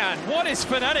man. What is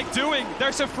Fnatic doing?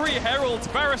 There's a free Herald.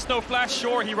 Varus no flash,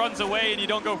 sure, he runs away and you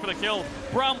don't go for the kill.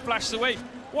 Braum flashes away.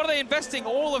 What are they investing?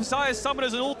 All of Xayah's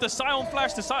summoners and ult, the Sion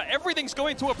flash, the Sion, everything's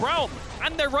going to a Braum.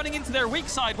 And they're running into their weak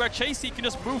side where Chasy can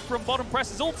just move from bottom, press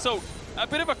his ult. So a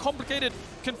bit of a complicated,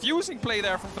 confusing play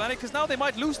there from Fnatic, because now they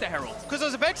might lose the Herald. Because I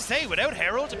was about to say, without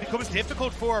Herald, it becomes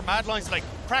difficult for Mad Lions to like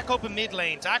crack open mid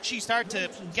lane, to actually start to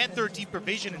get their deeper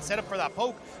vision and set up for that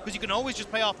poke, because you can always just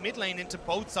play off mid lane into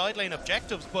both side lane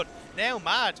objectives. But now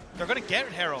Mad, they're going to get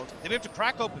Herald, they have to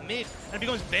crack open mid, and it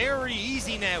becomes very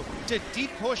easy now to deep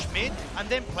push mid and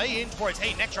then play in towards,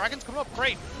 hey, next Dragon's coming up,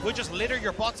 great, we'll just litter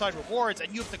your bot side rewards,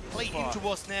 and you have to play into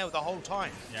us now the whole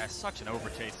time. Yeah, such an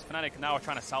overchase. Fnatic now are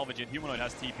trying to salvage it. Humanoid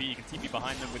has TP, you can TP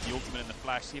behind them with the ultimate and the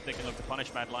flash, see if they can look to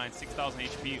punish Mad Lions. 6,000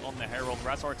 HP on the Herald.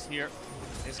 Razork's here.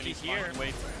 Nisqy here.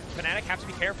 Fnatic have to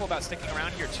be careful about sticking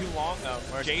around here too long, though.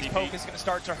 Jayce poke is going to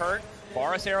start to hurt.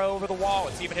 Varus arrow over the wall.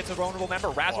 Let's see if it hits a vulnerable member.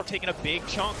 Razork taking a big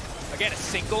chunk. Again, a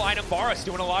single item Varus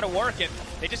doing a lot of work, and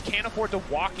they just can't afford to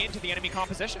walk into the enemy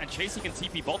composition. And Chasy can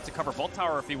TP bot to cover bot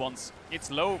tower if he wants.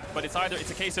 It's low, but it's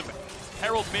a case of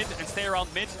Herald mid and stay around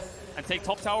mid and take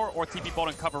top tower, or TP bot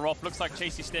and cover off. Looks like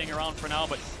Chasy's staying around for now,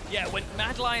 but yeah, when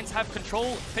Mad Lions have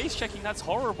control, face checking, that's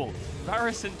horrible.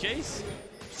 Varus and Jayce,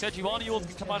 Sejuani ult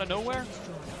can come out of nowhere.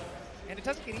 And it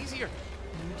doesn't get easier.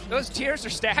 Those tiers are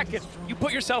stacking. You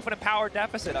put yourself in a power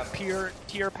deficit, a pure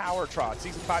tier power trot,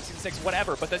 Season 5, Season 6,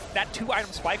 whatever. But that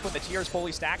 2-item spike when the tier is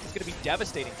fully stacked is going to be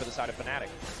devastating for the side of Fnatic.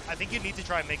 I think you need to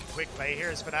try and make a quick play here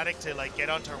as Fnatic to like get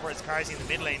onto where it's Carzzy in the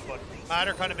mid lane, but Mad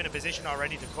are kind of in a position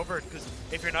already to cover it, because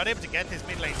if you're not able to get this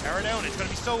mid lane tower down, it's going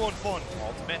to be so unfun.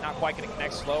 Ultimate not quite going to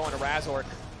connect slow on a Razork.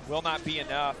 Will not be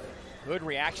enough. Good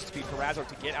reaction speed for Razork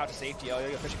to get out to safety.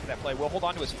 Elyoya pushing for that play. Will hold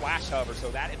on to his flash hover,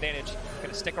 so that advantage going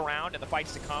to stick around in the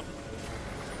fights to come.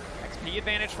 XP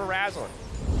advantage for Razork.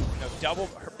 You know, double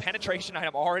her penetration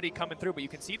item already coming through, but you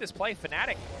can see this play.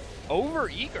 Fnatic over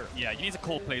eager. Yeah, you need to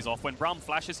call plays off. When Braum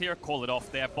flashes here, call it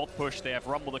off. They have bot push, they have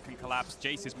Rumble that can collapse.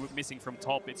 Jayce is missing from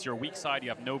top. It's your weak side. You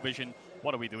have no vision.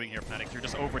 What are we doing here, Fnatic? You're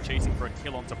just over chasing for a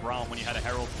kill onto Braum when you had a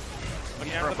Herald.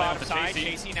 Looking down to the bottom side,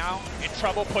 Chasy now in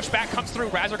trouble. Pushback comes through.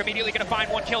 Razork immediately going to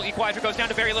find one kill. Equalizer goes down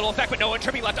to very little effect, but no one.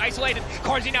 Trymbi left isolated.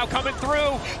 Carzzy now coming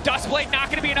through. Dustblade not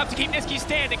going to be enough to keep Nisqy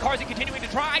standing. Carzzy continuing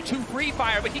to try to free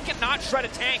fire, but he cannot shred a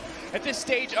tank at this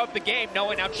stage of the game.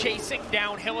 Noah now chasing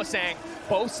down Hyilissang.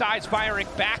 Both sides firing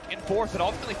back and forth, but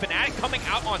ultimately Fnatic coming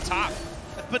out on top.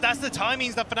 But that's the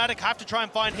timings that Fnatic have to try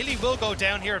and find. Hilly will go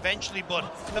down here eventually, but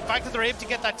the fact that they're able to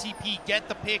get that TP, get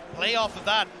the pick, play off of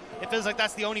that, it feels like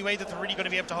that's the only way that they're really going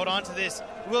to be able to hold on to this.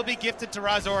 It will be gifted to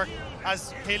Razork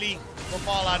as Hilly will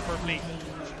fall out for a fleet.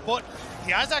 But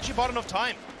he has actually bought enough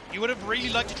time. You would have really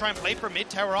liked to try and play for mid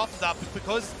tower off of that, but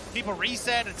because people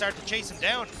reset and start to chase him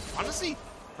down, honestly,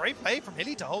 great play from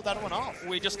Hilly to hold that one off.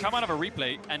 We just come out of a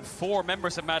replay and 4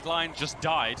 members of Mad Lion just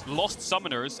died, lost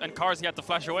summoners, and Carzzy had to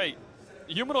flash away.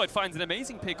 Humanoid finds an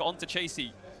amazing pick onto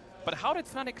Chasy. But how did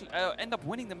Fnatic end up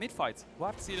winning the mid-fight? We'll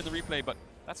have to see it in the replay, but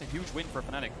that's a huge win for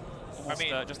Fnatic.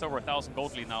 Almost, just over 1,000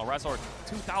 gold lead now. Razork,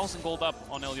 2,000 gold up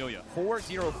on Elyoya.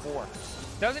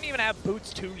 4-0-4. Doesn't even have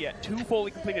Boots 2 yet. 2 fully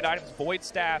completed items, Void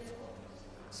Staff.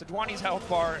 Sejuani's health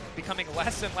bar becoming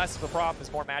less and less of a problem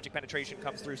as more magic penetration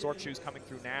comes through. Zork Shoes coming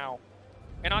through now.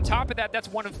 And on top of that, that's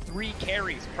one of 3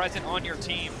 carries present on your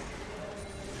team.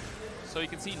 So you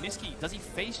can see Nisqy, does he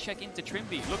face check into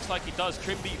Trymbi? Looks like he does.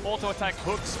 Trymbi auto attack,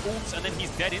 hooks, ults, and then he's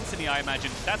dead instantly, I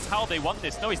imagine. That's how they won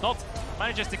this. No, he's not.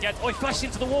 Manages to get, oh, he flashed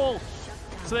into the wall.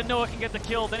 So then Noah can get the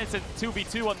kill. Then it's a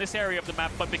 2v2 on this area of the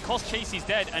map. But because Chasy's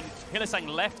dead and Hyilissang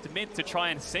left mid to try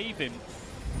and save him,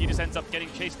 he just ends up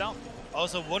getting chased down.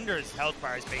 Also, Wunder's health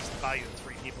bar is based on value of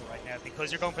 3 people right now,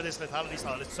 because you're going for this lethality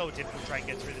style. It's so difficult to try and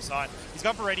get through the side. He's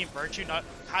gone for Radiant Virtue,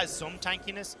 has some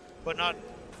tankiness, but not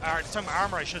some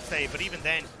armor, I should say, but even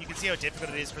then, you can see how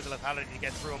difficult it is for the lethality to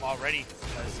get through him already.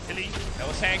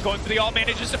 Hyilissang going for the ult,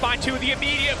 manages to find 2 of the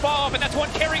immediate bomb, and that's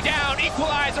 1 carry down.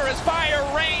 Equalizer as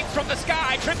fire rains from the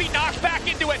sky. Trymbi knocks back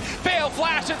into it. Fail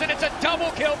flashes, and it's a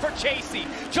double kill for Chasy.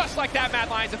 Just like that,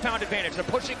 Mad Lions have found advantage. They're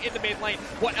pushing in the mid lane.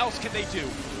 What else can they do?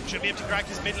 Should be able to crack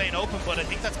this mid lane open, but I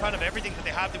think that's kind of everything that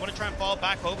they have. They want to try and fall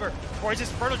back over towards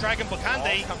this Infernal Dragon, but can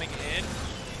they? Coming in.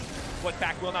 What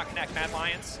back will not connect. Mad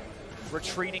Lions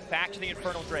retreating back to the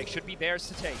Infernal Drake. Should be theirs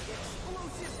to take.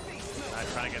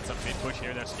 Trying to get some mid-push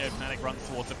here. They're scared. Fnatic runs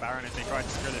towards the Baron as they try to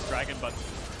secure this dragon, but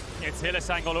it's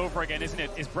Hyilissang all over again, isn't it?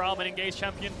 Is Braum an engaged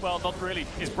champion? Well, not really.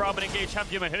 Is Braum an engaged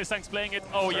champion when Hyilissang's playing it?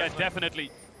 Oh, yeah,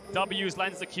 definitely. W's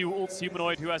lands the Q, ults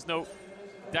Humanoid, who has no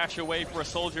dash away for a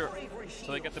soldier.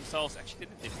 So they get themselves... Actually,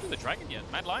 they didn't do the dragon yet.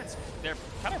 Mad Lions, they're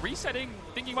kind of resetting,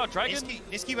 thinking about dragon.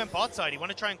 Nisqy went bot side. He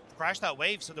wanted to try and crash that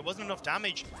wave, so there wasn't enough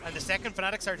damage. And the second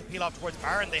Fnatic started to peel off towards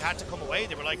Baron, they had to come away.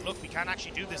 They were like, look, we can't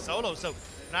actually do this solo. So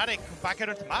Fnatic come back out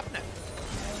onto the map now.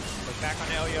 Look back on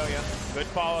Elyoya. Good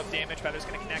follow-up damage. Feather's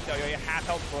going to connect Elyoya. Half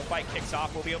health before the fight kicks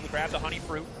off. We'll be able to grab the honey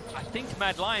fruit. I think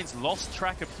Mad Lions lost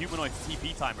track of Humanoid's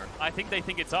TP timer. I think they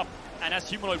think it's up. And as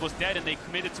Humanoid was dead and they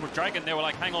committed to a dragon, they were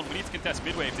like, hang on, we need to contest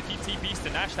mid-wave. If he TPs to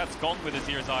Nash, that's gone with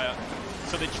Azir Xayah.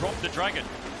 So they dropped the dragon.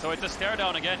 So it's a stare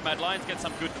down again. Mad Lions get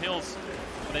some good kills.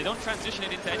 But they don't transition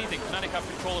it into anything. Fnatic have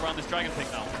control around this dragon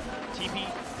pick now. TP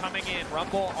coming in,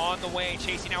 Rumble on the way,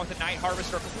 Chasy now with the Night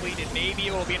Harvester completed. Maybe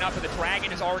it will be enough, but the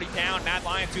dragon is already down. Mad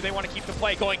Lions, do they want to keep the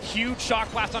play going? Huge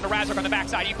shock blast onto Razork on the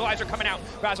backside. Equalizer coming out.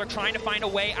 Razork trying to find a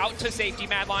way out to safety.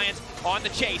 Mad Lions on the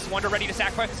chase. Wunder ready to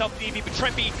sacrifice himself to EV, but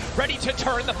Trymbi ready to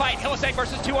turn the fight. Hyilissang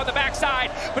versus 2 on the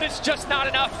backside, but it's just not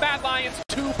enough. Mad Lions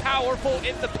too powerful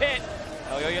in the pit.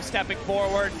 Elyoya stepping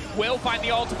forward, will find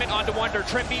the ultimate onto Wunder.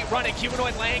 Trymbi running,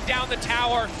 Humanoid laying down the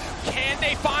tower. Can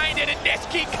they find it? And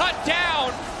Nisqy cut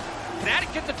down.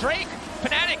 Fnatic get the Drake.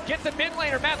 Fnatic get the mid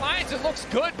laner. Mad Lions, it looks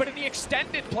good, but in the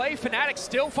extended play, Fnatic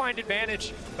still find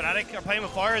advantage. Fnatic are playing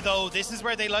with fire though. This is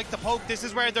where they like the poke. This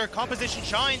is where their composition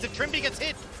shines. If Trymbi gets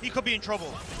hit, he could be in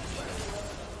trouble.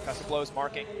 Gust of blows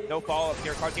marking. No follow-up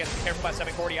here. Carzzy has to be careful about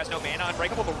 740. He has no mana.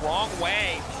 Unbreakable the wrong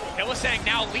way. Hyilissang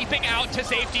now leaping out to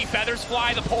safety. Feathers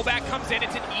fly. The pullback comes in.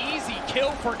 It's an easy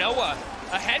kill for Noah.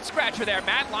 A head scratcher there.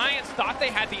 Mad Lions thought they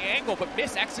had the angle, but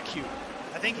mis-execute.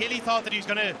 I think Hilly thought that he was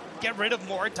going to get rid of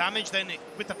more damage than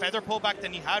with the feather pullback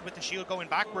than he had with the shield going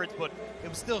backwards, but it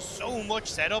was still so much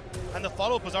setup, and the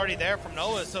follow-up was already there from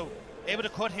Noah, so able to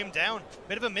cut him down.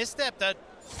 Bit of a misstep that,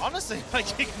 honestly, like,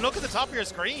 you can look at the top of your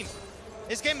screen.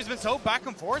 This game has been so back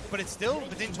and forth, but it's still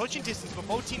within touching distance, but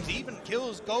both teams even,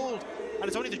 kills, gold, and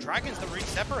it's only the Dragons that really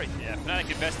separate. Yeah, Fnatic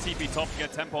invest TP top to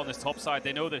get tempo on this top side.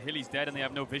 They know that Hilly's dead and they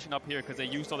have no vision up here because they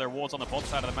used all their wards on the bot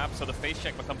side of the map, so the face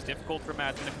check becomes difficult for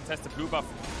Mad. Going to contest the blue buff.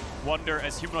 Wunder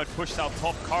as Humanoid pushed out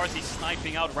top. Carzzy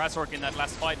sniping out Razork in that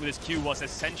last fight with his Q was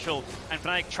essential. And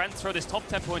Fnatic transfer this top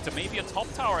tempo into maybe a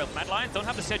top tower. Mad Lions don't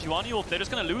have the Sejuani ult. They're just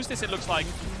going to lose this, it looks like.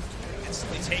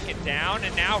 Instantly taken down,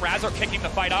 and now Razork kicking the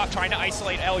fight off, trying to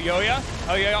isolate Elyoya.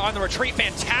 Elyoya on the retreat,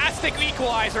 fantastic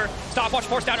equalizer. Stopwatch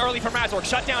forced out early from Razork.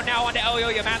 Shut down now onto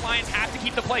Elyoya. Mad Lions have to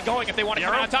keep the play going if they want to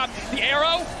come out on top. The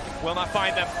arrow will not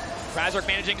find them. Razork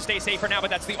managing to stay safe for now, but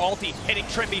that's the ulti hitting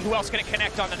Trymbi. Who else can it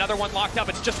connect on? Another one locked up.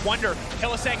 It's just Wunder.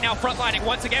 Hyilissang now frontlining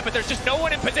once again, but there's just no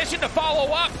one in position to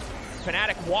follow up.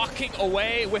 Fnatic walking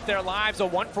away with their lives, a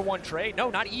 1-for-1 trade. No,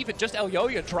 not even, just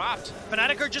Elyoya dropped.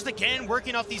 Fnatic are just again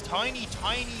working off these tiny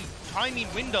timing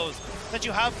windows that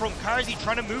you have from Carzzy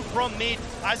trying to move from mid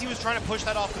as he was trying to push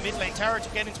that off the mid lane tower to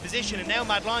get into position, and now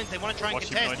Mad Lions, they want to try and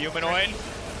contest. Humanoid,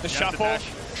 the shuffle,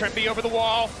 Trymbi over the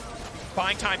wall.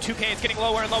 Buying time, 2K is getting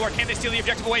lower and lower. Can they steal the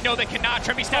objective away? No, they cannot.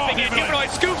 Trymbi stepping in. Humanoid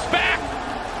scoops back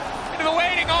into the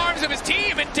waiting arms of his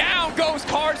team, and down goes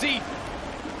Carzzy.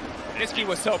 Nisqy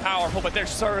was so powerful, but there's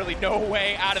certainly no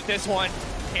way out of this one.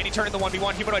 Can he turn in the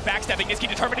 1v1? Humanoid backstepping. Nisqy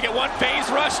determined to get one phase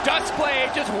rush.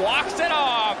 Dustblade just walks it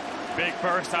off. Big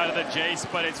burst out of the Jayce,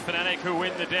 but it's Fnatic who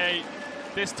win the day.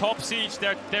 This top siege,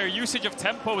 their usage of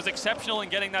tempo was exceptional in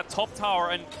getting that top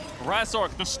tower, and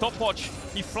Razork, the stopwatch,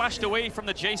 he flashed away from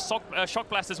the Jayce shock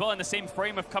blast as well in the same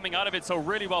frame of coming out of it, so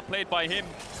really well played by him.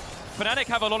 Fnatic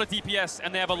have a lot of DPS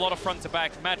and they have a lot of front to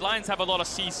back. Mad Lions have a lot of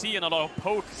CC and a lot of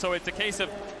poke, so it's a case of,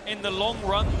 in the long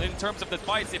run, in terms of the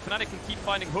fights, if Fnatic can keep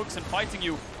finding hooks and fighting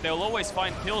you, they'll always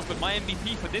find kills, but my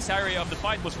MVP for this area of the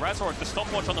fight was Razork, the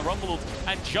stopwatch on the Rumble ult,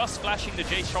 and just flashing the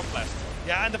Jayce shock blast.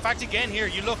 Yeah, and the fact again here,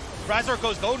 you look, Razork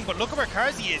goes golden, but look at where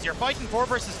Carzzy is. You're fighting 4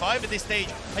 versus 5 at this stage,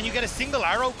 and you get a single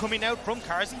arrow coming out from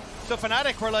Carzzy. So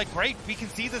Fnatic were like, great, we can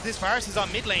see that this Varus is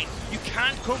on mid lane. You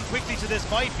can't come quickly to this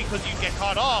fight because you get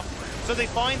caught off. So they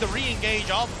find the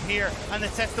re-engage off here, and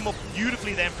it sets them up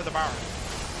beautifully then for the Baron.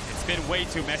 It's been way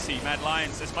too messy. Mad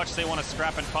Lions, as much as they want to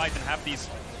scrap and fight and have these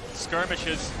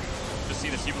skirmishes, just see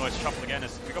this Humanoid shuffle again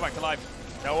as we go back to live.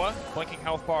 Noah, blinking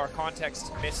health bar,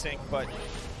 context missing, but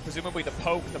presumably the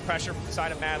poke, the pressure from the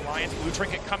side of Mad Lions. Blue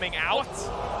Trinket coming out.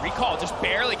 Recall just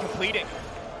barely completing.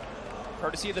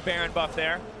 Courtesy of the Baron buff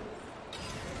there.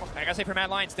 I gotta say, for Mad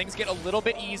Lions, things get a little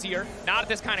bit easier. Not at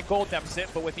this kind of gold deficit,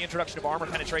 but with the introduction of armor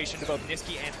penetration to both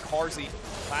Nisqy and Carzzy.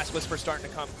 Last Whisper starting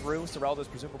to come through. Soreldo's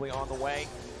presumably on the way.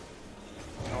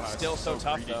 Still so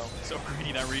tough, greedy. though. So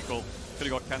greedy, that recall. Could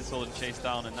have got cancelled and chased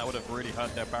down, and that would have really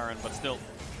hurt their Baron, but still,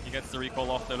 he gets the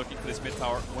recall off. They're looking for this mid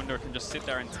tower. Wunder can just sit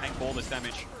there and tank all this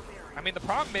damage. I mean, the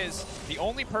problem is, the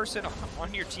only person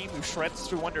on your team who shreds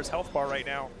through Wunder's health bar right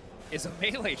now is a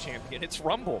melee champion. It's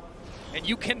Rumble. And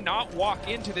you cannot walk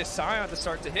into this Sion to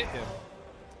start to hit him.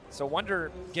 So Wunder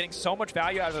getting so much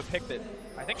value out of a pick that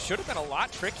I think should have been a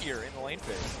lot trickier in the lane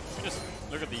phase. Just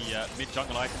look at the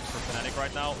mid-jungle items for Fnatic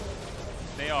right now.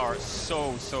 They are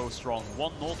so strong.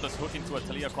 One Nautilus hook into a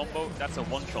Taliyah combo, that's a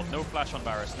one-shot. No flash on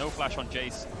Varus, no flash on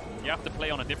Jayce. You have to play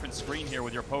on a different screen here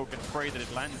with your poke and pray that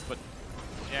it lands. But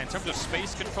yeah, in terms of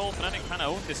space control, Fnatic kind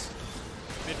of own this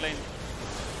mid lane.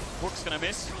 Hook's gonna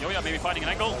miss. Elyoya maybe finding an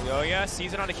angle. Elyoya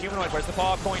sees it on a Humanoid. Where's the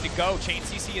follow-up going to go? Chain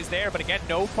CC is there, but again,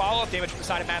 no follow-up damage from the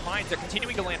side of Mad Lions. They're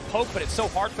continuing to land poke, but it's so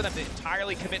hard for them to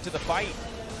entirely commit to the fight.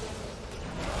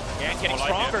 Again, getting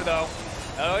stronger though.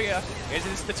 Elyoya, is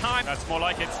this the time? That's more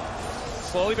like it.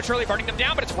 Slowly but surely burning them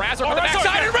down, but it's Razork on the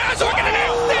backside, and Razork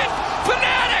nails it!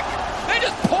 Fnatic! They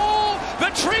just pull the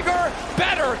trigger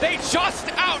better. They just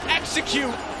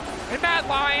out-execute. And Mad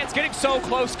Lions getting so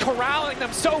close, corralling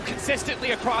them so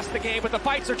consistently across the game, but the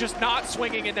fights are just not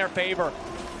swinging in their favor.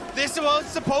 This was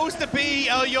supposed to be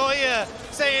Elyoya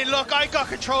saying, look, I got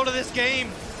control of this game,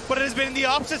 but it has been the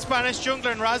opposite Spanish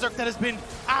jungler and Razork that has been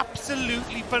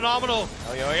absolutely phenomenal.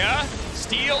 Elyoya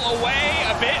steal away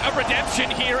a bit of redemption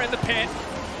here in the pit.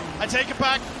 I take it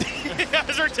back. He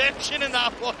has redemption in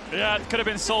that one. Yeah, it could have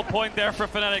been soul point there for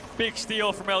Fnatic. Big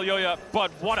steal from Elyoya, but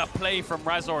what a play from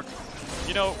Razork.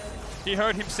 You know, You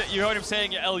heard him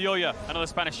saying Elyoya, another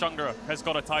Spanish jungler, has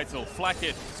got a title.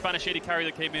 FLICKR, Spanish AD carry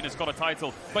that came in, has got a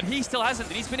title. But he still hasn't,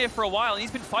 and he's been here for a while, and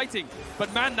he's been fighting.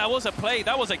 But man, that was a play.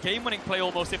 That was a game-winning play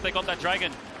almost if they got that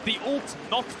dragon. The ult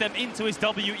knocked them into his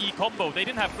WE combo. They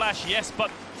didn't have flash, yes,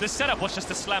 but the setup was just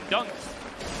a slam dunk.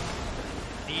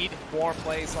 Need more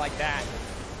plays like that.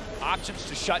 Options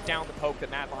to shut down the poke that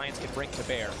Mad Lions can bring to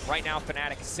bear. Right now,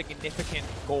 Fnatic, significant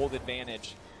gold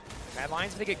advantage. Mad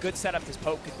Lions, if they get good setup, this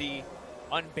poke could be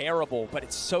unbearable, but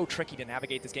it's so tricky to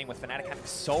navigate this game with Fnatic having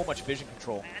so much vision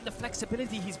control. And the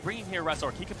flexibility he's bringing here,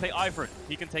 Razork. He can play Ivern.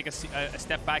 He can take a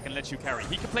step back and let you carry.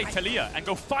 He can play Taliyah and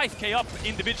go 5k up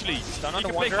individually. Stun on he the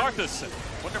can Wunder. play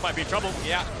Karthus. Wunder might be in trouble.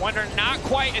 Yeah, Wunder not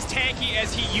quite as tanky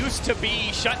as he used to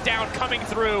be. Shut down coming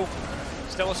through.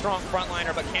 Still a strong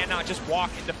frontliner, but cannot just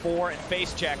walk into 4 and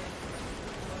face check.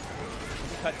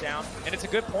 Cut down. And it's a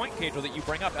good point, Caedrel, that you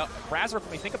bring up. Razork, when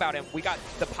we think about him, we got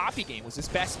the Poppy game was his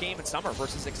best game in summer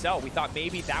versus Excel. We thought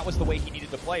maybe that was the way he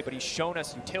needed to play, but he's shown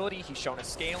us utility, he's shown us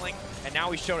scaling, and now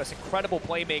he's shown us incredible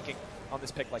playmaking on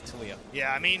this pick like Taliyah.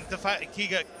 Yeah, I mean, the fact he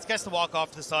gets to walk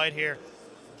off to the side here,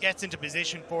 gets into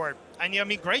position for it. And yeah, I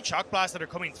mean, great shock blasts that are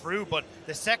coming through, but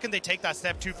the second they take that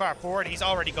step too far forward, he's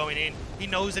already going in. He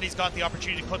knows that he's got the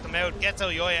opportunity to cut them out, gets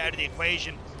Elyoya out of the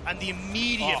equation, and the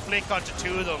immediate flick onto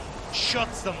 2 of them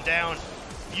shuts them down.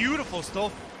 Beautiful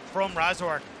stuff from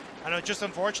Razork. And it's just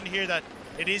unfortunate here that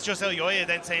it is just Elyoya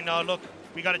then saying, no, look,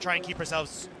 we got to try and get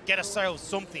ourselves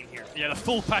something here. Yeah, the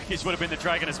full package would have been the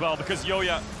dragon as well, because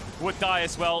Yoya would die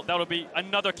as well. That would be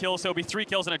another kill, so it would be 3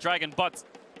 kills and a dragon, but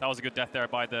that was a good death there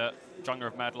by the jungler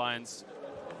of Mad Lions.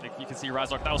 I think you can see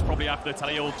Razork, that was probably after the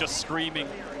Taliyah just screaming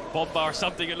Bomba or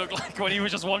something, it looked like, when he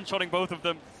was just one-shotting both of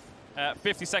them.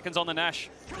 50 seconds on the Nash.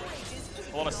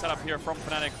 A lot of setup here from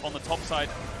Fnatic on the top side.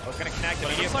 Both gonna connect,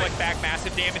 and he flick back,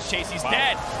 massive damage, Chasy's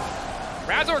dead.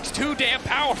 Razork's too damn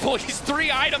powerful. He's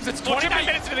 3 items, it's 29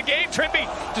 minutes into the game. Trymbi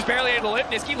just barely able to live.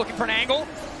 Nisqy looking for an angle.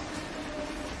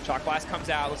 Shock Blast comes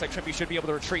out, looks like Trymbi should be able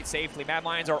to retreat safely. Mad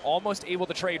Lions are almost able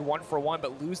to trade 1-for-1,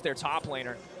 but lose their top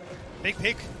laner. Big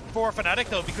pick for Fnatic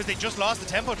though, because they just lost the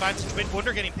tempo advantage with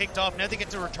Wunder getting picked off. Now they get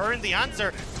to return the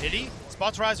answer. Did he?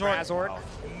 Spots Razork. Wow.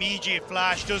 Immediate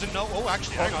flash, doesn't know. Oh,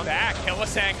 actually, hang on. Back.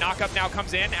 Hyilissang knockup now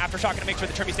comes in. Aftershock gonna make sure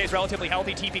the Trymbi stays relatively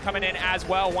healthy. TP coming in as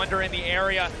well. Wunder in the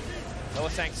area.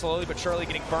 Hyilissang slowly but surely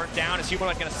getting burnt down as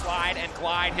Humanoid gonna slide and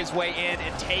glide his way in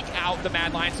and take out the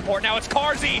Mad Lion support. Now it's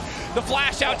Carzzy. The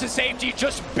flash out to safety,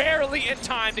 just barely in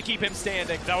time to keep him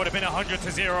standing. That would have been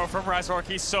 100-0 from Razork.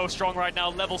 He's so strong right now,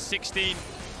 level 16.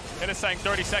 Hyilissang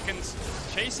 30 seconds.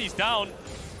 Chasy's down.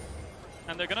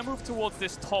 And they're going to move towards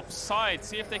this top side.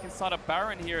 See if they can start a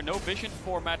Baron here. No vision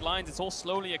for Mad Lions. It's all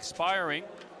slowly expiring.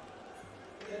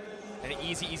 And an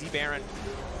easy Baron.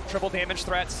 Triple damage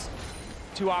threats.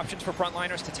 2 options for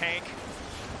frontliners to tank.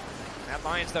 Mad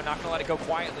Lions, though, not going to let it go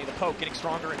quietly. The poke getting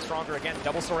stronger and stronger again.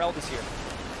 Double Sorel this year.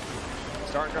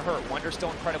 Starting to hurt. Wunder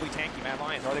still incredibly tanky. Mad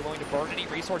Lions, are they willing to burn any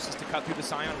resources to cut through the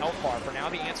Sion health bar? For now,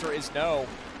 the answer is no.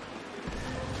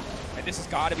 And this has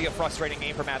got to be a frustrating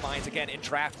game for Mad Lions. Again, in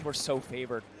draft, they were so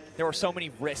favored. There were so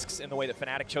many risks in the way that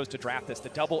Fnatic chose to draft this. The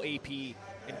double AP in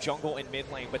jungle and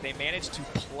mid lane, but they managed to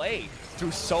play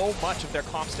through so much of their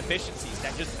comp's deficiencies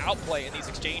that just outplay in these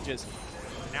exchanges.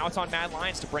 And now it's on Mad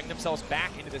Lions to bring themselves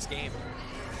back into this game.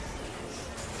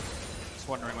 Just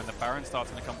wondering when the Baron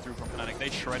starts going to come through from Fnatic. They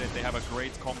shred it. They have a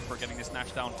great comp for getting this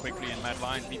Nash down quickly, and Mad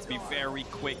Lions need to be very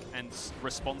quick and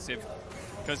responsive.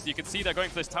 Because you can see they're going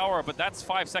for this tower, but that's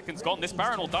 5 seconds gone. This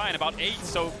Baron will die in about 8,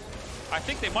 so I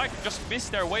think they might just miss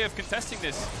their way of contesting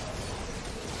this.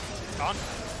 Gone.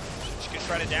 She gets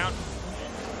shredded down.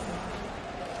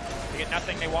 They get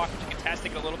nothing. They walk into contest. They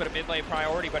get a little bit of mid-lane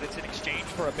priority, but it's in exchange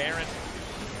for a Baron.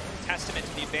 Testament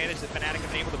to the advantage that Fnatic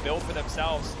have been able to build for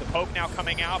themselves. The poke now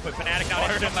coming out, but Fnatic not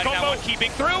interested in letting that one keeping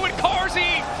through, and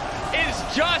Carzzy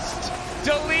is just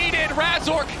deleted.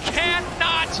 Razork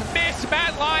cannot miss.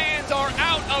 Mad Lions are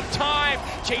out of time.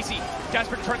 Chasy,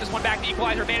 desperate to turn this one back. The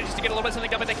equalizer manages to get a little bit of something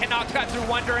done, but they cannot cut through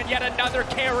Wunder, and yet another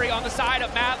carry on the side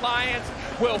of Mad Lions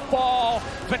will fall.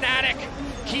 Fnatic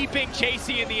keeping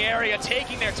Chasy in the area,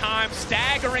 taking their time,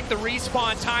 staggering the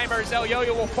respawn timers.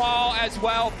 Elyoya will fall as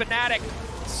well. Fnatic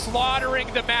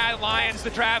slaughtering the Mad Lions. The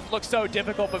draft looks so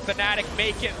difficult, but Fnatic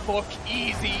make it look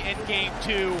easy in game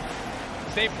 2.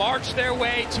 They march their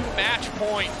way to match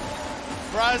point.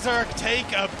 Razork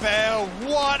take a bow.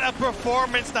 What a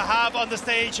performance to have on the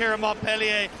stage here in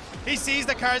Montpellier. He sees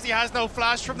that Carzzy has no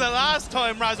flash from the last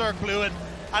time Razork blew it.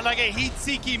 And like a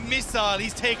heat-seeking missile,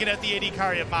 he's taken out the AD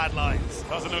carry of Mad Lions.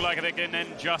 Doesn't look like it can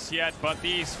end just yet, but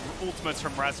these ultimates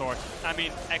from Razork, I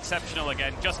mean, exceptional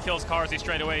again. Just kills Carzzy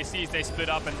straight away, sees they split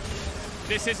up, and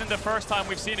This isn't the first time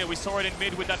we've seen it. We saw it in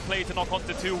mid with that play to knock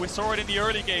onto 2. We saw it in the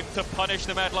early game to punish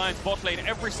the Mad Lions bot lane.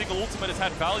 Every single ultimate has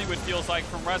had value, it feels like,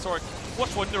 from Razork.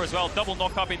 Watch Wunder as well. Double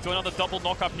knock up into another double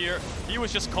knock up here. He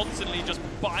was just constantly just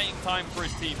buying time for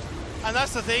his team. And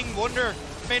that's the thing, Wunder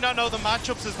may not know the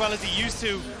matchups as well as he used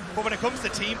to, but when it comes to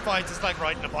team fights, it's like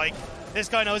riding a bike. This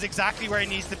guy knows exactly where he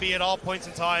needs to be at all points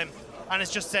in time, and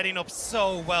it's just setting up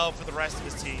so well for the rest of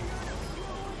his team.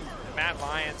 Mad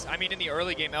Lions, I mean, in the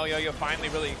early game, Elyoya finally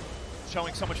really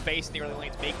showing so much face in the early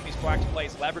lanes, making these proactive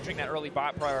plays, leveraging that early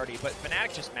bot priority, but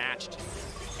Fnatic just matched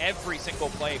every single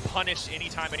play, punished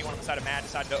anytime anyone on the side of Mad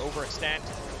decided to overextend.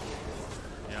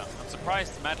 Yeah, I'm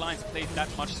surprised Mad Lions played that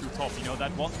much through top. You know,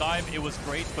 that one dive, it was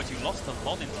great, but you lost a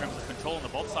lot in terms of control on the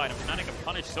bot side, and Fnatic have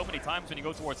punished so many times when you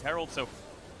go towards Herald, so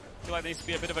I feel like there needs to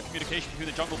be a bit of a communication between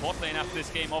the jungle bot lane after this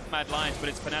game off Mad Lions, but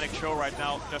it's Fnatic show right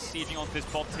now, just sieging onto this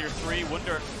bot tier 3.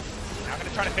 Wunder now going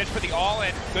to try to fish for the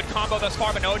all-in. Good combo thus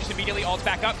far, but no, just immediately ults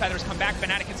back up. Feathers come back.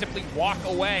 Fnatic can simply walk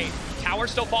away. Tower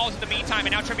still falls in the meantime,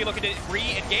 and now Trymbi looking to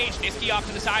re-engage. Nisqy off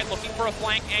to the side, looking for a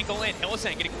flank angle in.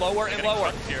 Hyilissang getting lower and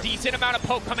lower. Decent amount of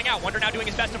poke coming out. Wunder now doing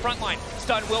his best to frontline.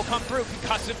 Stun will come through.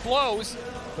 Concussive blows.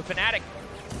 But Fnatic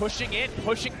pushing in,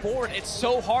 pushing forward. It's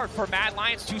so hard for Mad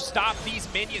Lions to stop these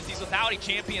minions, these lethality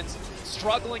champions,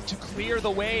 struggling to clear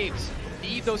the waves.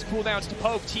 Need those cooldowns to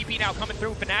poke. TP now coming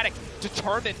through. Fnatic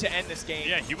determined to end this game.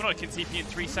 Yeah, Humanoid can TP in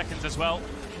 3 seconds as well.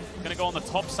 Gonna go on the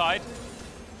top side.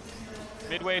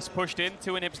 Mid wave's pushed in,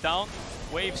 2 inhibs down.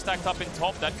 Wave stacked up in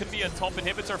top. That could be a top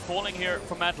inhibitor falling here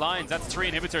for Mad Lions. That's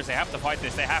 3 inhibitors. They have to fight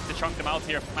this. They have to chunk them out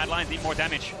here. Mad Lions need more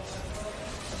damage.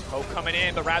 Poke coming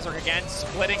in, but Razork again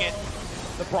splitting it.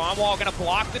 The Braum wall gonna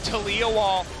block the Taliyah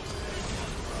wall.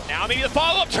 Now maybe the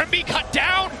follow-up. Trymbi cut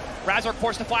down. Razork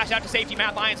forced to flash out to safety.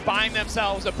 Mad Lions buying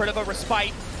themselves a bit of a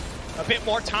respite. A bit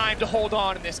more time to hold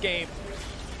on in this game.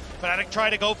 Fnatic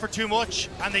try to go for too much,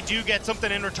 and they do get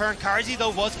something in return. Carzzy, though,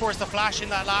 was forced to flash in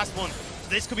that last one. So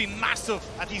this could be massive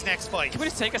at these next fights. Can we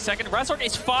just take a second? Razork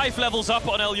is 5 levels up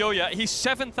on Elyoya. He's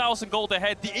 7,000 gold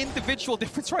ahead. The individual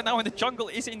difference right now in the jungle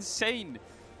is insane.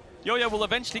 Yoya will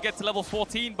eventually get to level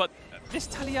 14, but this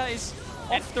Taliyah is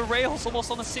off the rails, almost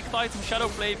on a 6th item, Shadow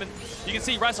Flame, and you can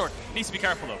see Razork needs to be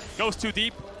careful though. Goes too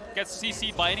deep, gets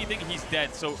CC'd by anything, he's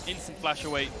dead, so instant flash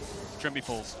away, Trymbi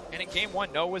falls. And in game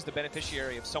 1, Noah was the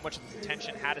beneficiary of so much of the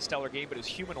attention, had a stellar game, but it was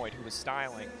Humanoid who was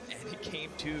styling. And in game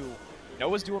 2,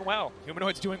 Noah's doing well,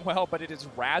 Humanoid's doing well, but it is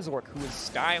Razork who is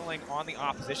styling on the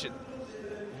opposition.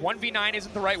 1v9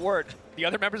 isn't the right word. The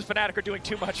other members of Fnatic are doing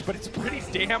too much, but it's pretty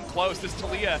damn close. This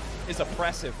Taliyah is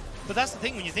oppressive. But that's the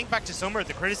thing, when you think back to summer,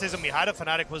 the criticism we had of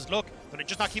Fnatic was, look, they're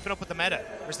just not keeping up with the meta.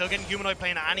 We're still getting Humanoid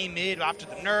playing any mid after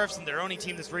the nerfs, and they're the only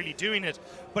team that's really doing it.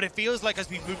 But it feels like as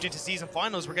we've moved into season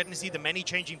finals, we're getting to see the many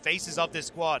changing faces of this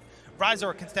squad.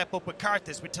 Razork can step up with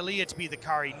Karthus, with Taliyah to be the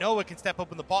carry. Noah can step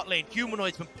up in the bot lane.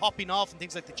 Humanoid's been popping off and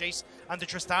things like the Jayce and the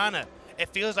Tristana. It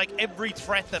feels like every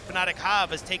threat that Fnatic have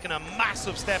has taken a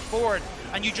massive step forward,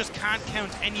 and you just can't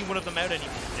count any one of them out anymore.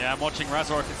 Yeah, I'm watching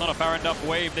Razork. It's not a far enough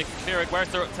wave. They can clear it. Where's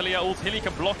their Taliyah ult? Hilly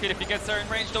can block it if he gets there in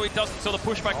range, though he doesn't, so the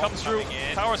pushback comes through.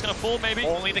 Tower's going to fall, maybe.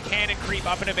 Only the cannon creep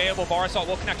up and available. Varus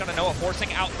will connect on Noah,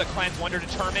 forcing out the cleanse. Wunder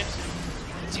determined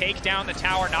to take down the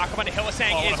tower. Knock him onto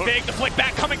Hyilissang is big. The flick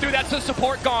back coming through. That's the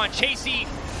support gone. Chasy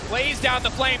lays down the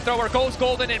flamethrower, goes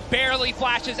golden, and barely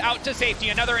flashes out to safety.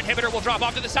 Another inhibitor will drop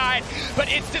off to the side,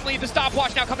 but instantly the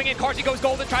stopwatch now coming in. Carzzy goes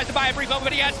golden, tries to buy a brief moment,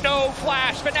 but he has no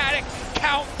flash. Fnatic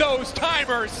count those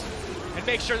timers and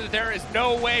make sure that there is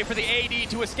no way for the AD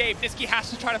to escape. Nisqy has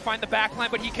to try to find the backline,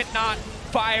 but he cannot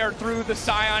fire through the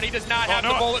Sion. He does not have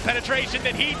the bullet penetration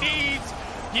that he needs.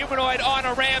 Humanoid on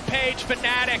a rampage.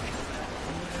 Fnatic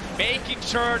making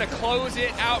sure to close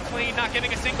it out clean, not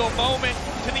giving a single moment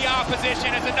to the opposition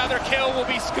as another kill will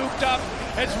be scooped up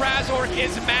as Razork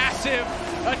is massive.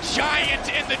 A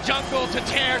giant in the jungle to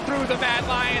tear through the Mad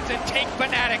Lions and take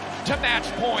Fnatic to match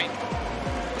point.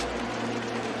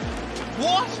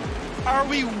 What are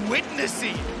we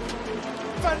witnessing?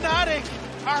 Fnatic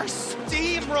are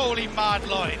steamrolling Mad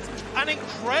Lions. An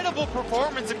incredible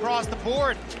performance across the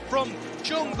board from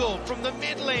jungle, from the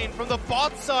mid lane, from the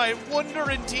bot side,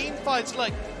 Wunder in team fights.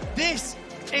 Like, this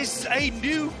is a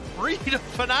new breed of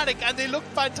Fnatic, and they look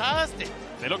fantastic.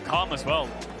 They look calm as well.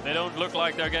 They don't look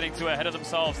like they're getting too ahead of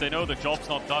themselves. They know the job's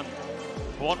not done.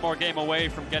 One more game away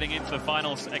from getting into the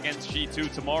finals against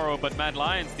G2 tomorrow, but Mad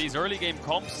Lions, these early game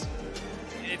comps,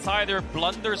 it's either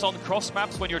blunders on cross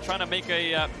maps when you're trying to make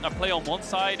a play on one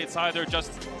side, it's either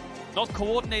just not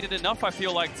coordinated enough, I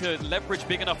feel like, to leverage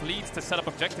big enough leads to set up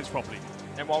objectives properly.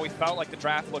 And while we felt like the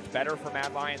draft looked better for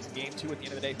Mad Lions in Game 2, at the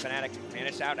end of the day, Fnatic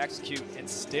managed to out-execute and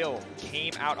still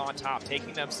came out on top,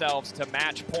 taking themselves to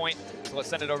match point. So let's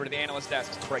send it over to the analyst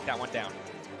desk to break that one down.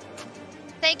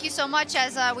 Thank you so much,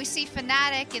 as we see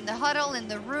Fnatic in the huddle, in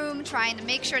the room, trying to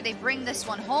make sure they bring this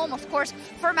one home. Of course,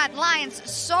 for Mad Lions,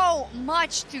 so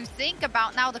much to think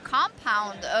about now, the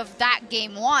compound of that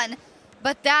Game 1,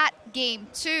 but that Game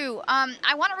 2.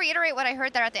 I want to reiterate what I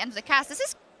heard there at the end of the cast.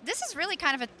 This is really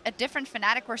kind of a different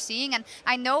Fnatic we're seeing, and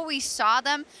I know we saw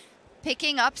them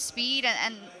picking up speed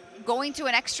and going to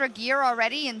an extra gear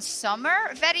already in summer,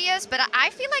 Vedias, but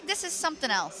I feel like this is something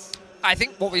else. I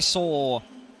think what we saw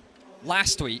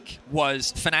last week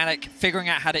was Fnatic figuring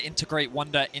out how to integrate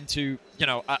Wunder into, you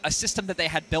know, a system that they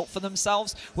had built for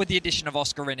themselves with the addition of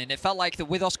Oscarinin. It felt like that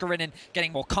with Oscarinin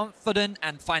getting more confident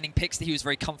and finding picks that he was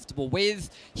very comfortable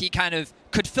with, he kind of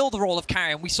could fill the role of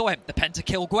carry, and we saw him, the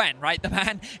pentakill Gwen, right? The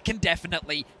man can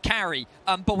definitely carry.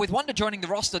 But with Wunder joining the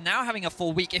roster, now having a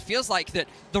full week, it feels like that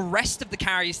the rest of the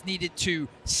carries needed to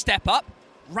step up.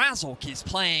 Razork is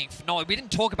playing phenomenal. We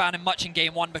didn't talk about him much in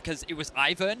Game 1 because it was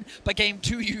Ivern, but Game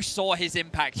 2 you saw his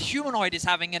impact. Humanoid is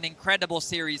having an incredible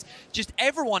series. Just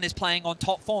everyone is playing on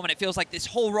top form, and it feels like this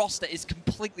whole roster is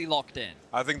completely locked in.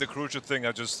 I think the crucial thing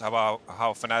just about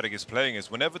how Fnatic is playing is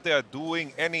whenever they are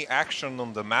doing any action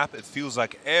on the map, it feels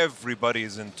like everybody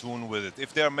is in tune with it.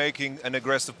 If they are making an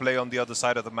aggressive play on the other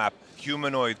side of the map,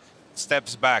 Humanoid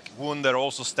steps back, Wunder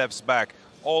also steps back.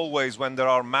 Always when there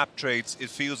are map traits, it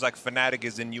feels like Fnatic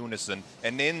is in unison.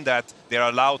 And in that, they're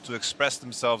allowed to express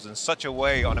themselves in such a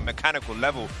way on a mechanical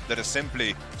level that is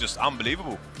simply just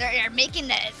unbelievable. They're making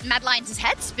the Mad Lions'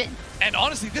 head spin. And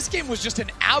honestly, this game was just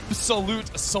an absolute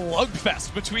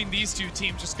slugfest between these two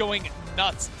teams, just going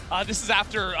nuts. This is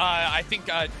after, I think,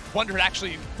 Wunder had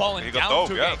actually fallen down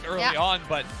to a gank early on.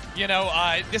 But, you know,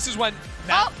 this is when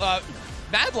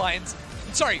Mad Lions...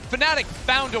 Sorry, Fnatic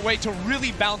found a way to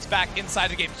really bounce back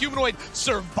inside the game. Humanoid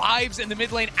survives in the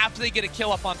mid lane after they get a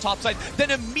kill up on top side.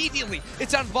 Then immediately,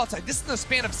 it's down to the bot side. This is in the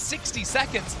span of 60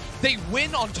 seconds. They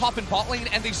win on top and bot lane,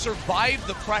 and they survive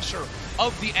the pressure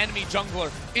of the enemy jungler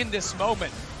in this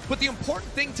moment. But the important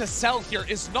thing to sell here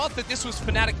is not that this was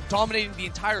Fnatic dominating the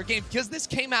entire game, because this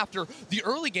came after the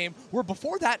early game, where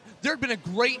before that, there had been a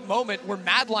great moment where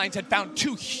Mad Lions had found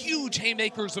two huge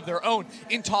haymakers of their own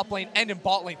in top lane and in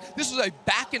bot lane. This was a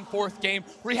back and forth game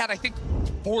where he had, I think,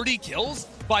 40 kills.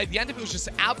 By the end of it, it was just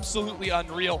absolutely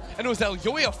unreal. And it was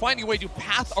Elyoya finding a way to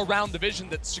path around the vision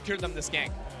that secured them this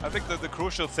gank. I think that the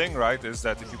crucial thing, right, is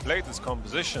that if you play this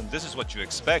composition, this is what you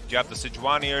expect. You have the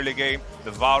Sejuani early game,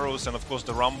 the Varus, and of course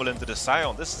the Rumble into the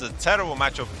Sion. This is a terrible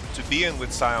matchup to be in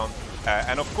with Sion.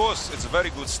 And of course, it's a very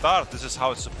good start. This is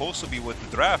how it's supposed to be with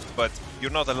the draft, but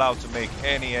you're not allowed to make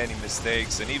any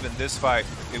mistakes. And even this fight,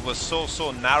 it was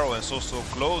so narrow and so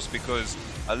close, because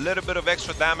a little bit of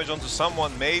extra damage onto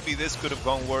someone, maybe this could have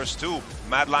gone worse too.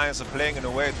 Mad Lions are playing in a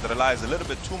way that relies a little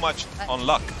bit too much on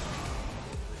luck.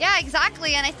 Yeah,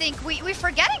 exactly, and I think we're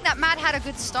forgetting that Mad had a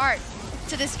good start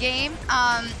to this game,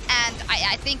 and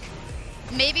I think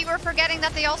maybe we're forgetting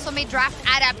that they also made draft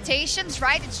adaptations,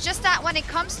 right? It's just that when it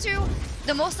comes to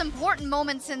the most important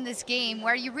moments in this game,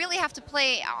 where you really have to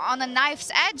play on a knife's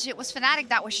edge, it was Fnatic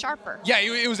that was sharper. Yeah,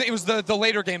 it was the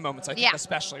later game moments, I think,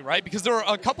 especially, right? Because there were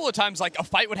a couple of times, like, a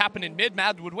fight would happen in mid,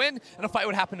 Mad would win, and a fight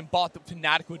would happen in bot that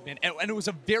Fnatic would win, and it was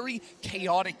a very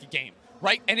chaotic game.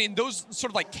 Right? And in those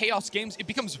sort of like chaos games, it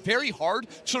becomes very hard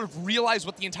to sort of realize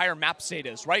what the entire map state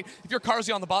is, right? If you're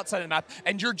Carzzy on the bot side of the map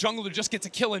and your jungler just gets a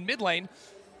kill in mid lane,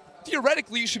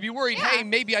 theoretically you should be worried, hey,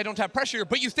 maybe I don't have pressure here,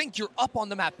 but you think you're up on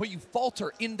the map, but you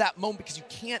falter in that moment because you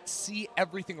can't see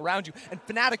everything around you. And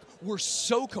Fnatic were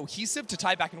so cohesive, to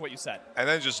tie back into what you said. And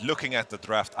then just looking at the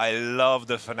draft, I love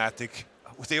the Fnatic.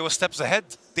 They were steps ahead.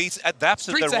 They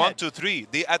adapted their 1-2-3.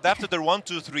 They adapted their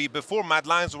 1-2-3 before Mad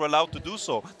Lions were allowed to do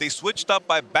so. They switched up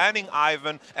by banning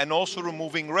Ivern and also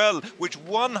removing Rel, which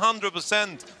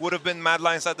 100% would have been Mad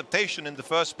Lions' adaptation in the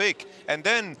first pick. And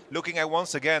then looking at,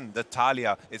 once again, the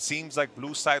Taliyah. It seems like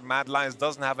blue side Mad Lions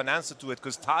doesn't have an answer to it,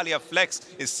 because Taliyah flex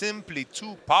is simply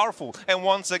too powerful. And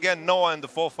once again, Noah in the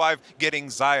 4-5 getting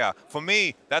Xayah. For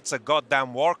me, that's a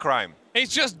goddamn war crime.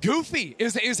 It's just goofy,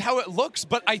 is how it looks.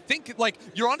 But I think, like,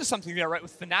 you're onto something there, right?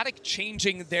 With Fnatic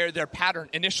changing their pattern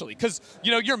initially. Because,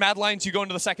 you know, you're Mad Lions, you go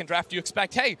into the second draft, you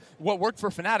expect, hey, what worked for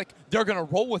Fnatic, they're going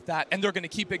to roll with that, and they're going to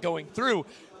keep it going through.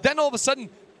 Then all of a sudden,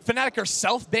 Fnatic are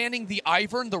self-banning the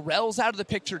Ivern, the Rel's out of the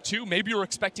picture too. Maybe you're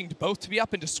expecting both to be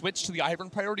up and to switch to the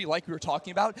Ivern priority like we were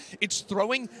talking about. It's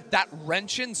throwing that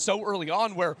wrench in so early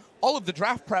on, where all of the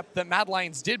draft prep that Mad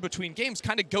Lions did between games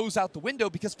kind of goes out the window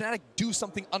because Fnatic do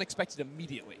something unexpected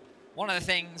immediately. one of the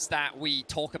things that we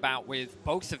talk about with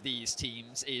both of these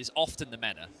teams is often the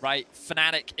meta, right?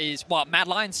 Fnatic is, well, Mad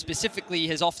Lions specifically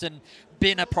has often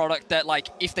been a product that, like,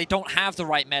 if they don't have the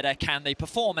right meta, can they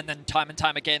perform? And then time and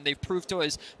time again, they've proved to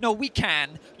us, no, we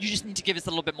can. You just need to give us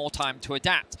a little bit more time to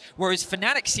adapt. Whereas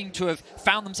Fnatic seem to have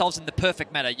found themselves in the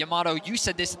perfect meta. Yamato, you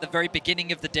said this at the very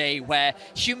beginning of the day, where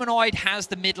Humanoid has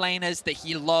the mid laners that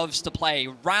he loves to play.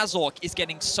 Razork is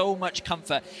getting so much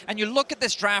comfort. And you look at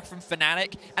this draft from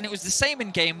Fnatic, and it was the same in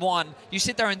Game 1. You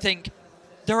sit there and think,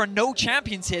 there are no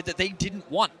champions here that they didn't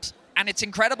want. And it's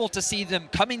incredible to see them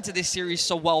come into this series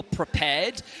so well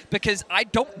prepared, because I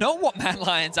don't know what Mad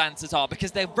Lions' answers are,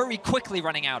 because they're very quickly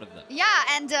running out of them. Yeah,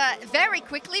 and very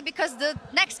quickly, because the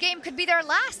next game could be their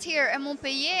last here in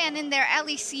Montpellier and in their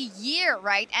LEC year,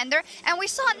 right? And we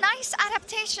saw a nice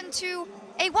adaptation to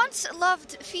a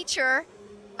once-loved feature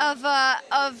of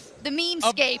the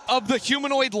memescape. Of the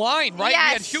Humanoid line, right? Yes.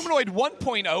 We had Humanoid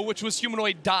 1.0, which was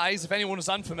Humanoid Dies. If anyone is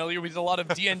unfamiliar, we did a lot of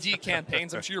D&D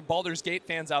campaigns. I'm sure your Baldur's Gate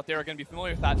fans out there are going to be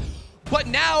familiar with that. But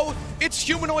now it's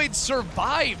Humanoid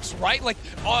Survives, right? Like,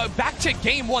 back to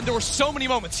Game 1, there were so many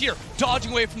moments here,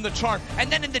 dodging away from the charm.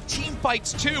 And then in the team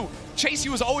fights, too, Chasy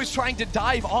was always trying to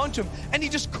dive onto him, and he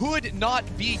just could not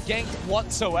be ganked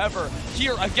whatsoever.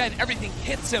 Here, again, everything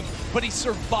hits him, but he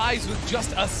survives with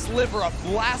just a sliver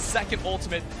of last-second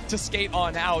ultimate to skate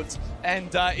on out. And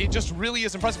it just really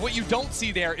is impressive. What you don't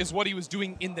see there is what he was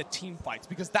doing in the team fights,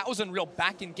 because that was unreal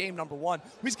back in game number 1.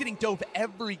 He was getting dove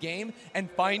every game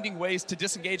and finding ways to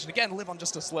disengage and, again, live on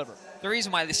just a sliver. The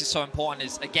reason why this is so important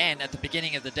is, again, at the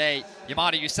beginning of the day,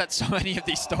 Yamato, you set so many of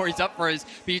these stories up for us,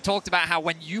 but you talked about how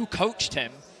when you coached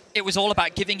him, it was all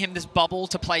about giving him this bubble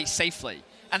to play safely.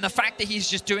 And the fact that he's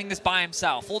just doing this by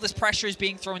himself, all this pressure is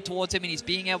being thrown towards him and he's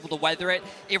being able to weather it,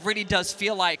 it really does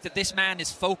feel like that this man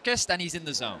is focused and he's in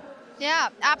the zone. Yeah,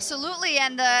 absolutely,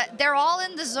 and they're all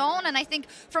in the zone, and I think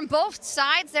from both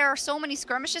sides there are so many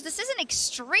skirmishes. This is an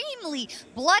extremely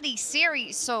bloody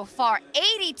series so far.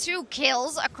 82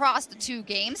 kills across the 2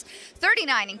 games,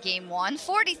 39 in Game 1,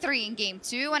 43 in Game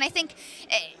 2, and I think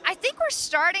we're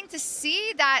starting to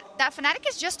see that Fnatic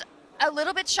is just a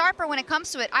little bit sharper when it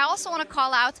comes to it. I also want to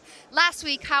call out last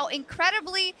week how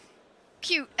incredibly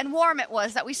cute and warm it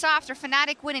was that we saw after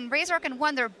Fnatic winning Razork and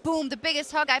Wunder. Boom, the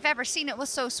biggest hug I've ever seen. It was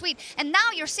so sweet. And now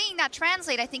you're seeing that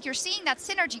translate. I think you're seeing that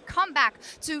synergy come back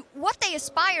to what they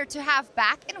aspire to have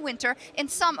back in Winter in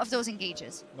some of those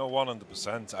engages. No,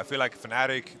 100%. I feel like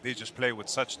Fnatic, they just play with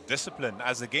such discipline.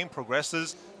 As the game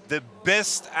progresses, the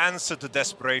best answer to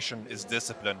desperation is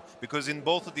discipline, because in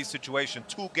both of these situations,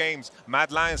 2 games,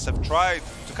 Mad Lions have tried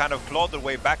to kind of claw their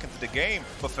way back into the game,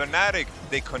 but Fnatic,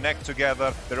 they connect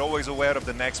together, they're always aware of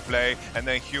the next play, and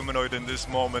then Humanoid in this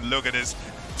moment, look at this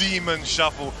demon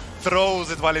shuffle,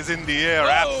 throws it while he's in the air,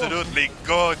 absolutely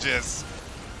gorgeous.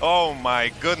 Oh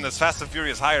my goodness, Fast and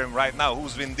Furious hiring right now,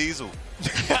 who's Vin Diesel?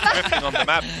 Drifting on the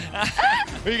map.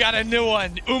 We got a new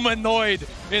one, Humanoid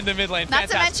in the mid lane. Not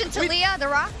Fantastic. To mention Taliyah, the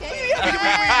Rock.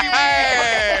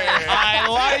 I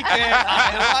like it.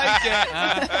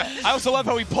 I also love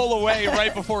how we pull away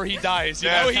right before he dies. You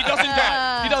know, he doesn't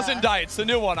die. He doesn't die. It's the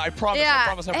new one. I promise. Yeah. I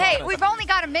promise. Hey, we've only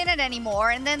got a minute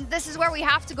anymore, and then this is where we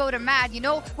have to go to Mad. You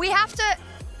know, we have to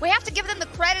give them the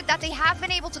credit that they have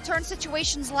been able to turn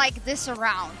situations like this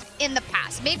around in the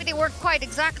past. Maybe they weren't quite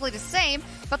exactly the same,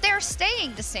 but they're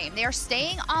staying the same. They are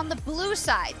staying on the blue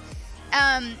side.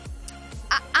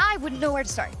 I wouldn't know where to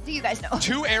start. Do you guys know?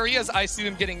 2 areas I see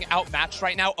them getting outmatched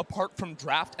right now, apart from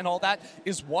draft and all that,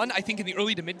 is one, I think in the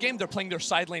early to mid game, they're playing their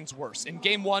side lanes worse. In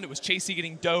Game 1, it was Chasy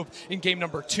getting dove. In Game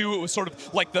number 2, it was sort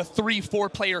of like the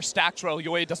 3-4 player stacks where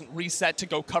Elyoya doesn't reset to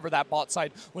go cover that bot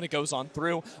side when it goes on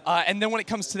through. And then when it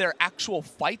comes to their actual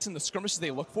fights and the skirmishes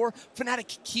they look for,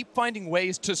 Fnatic keep finding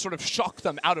ways to sort of shock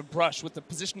them out of brush with the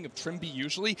positioning of Trymbi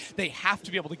usually. They have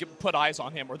to be able to put eyes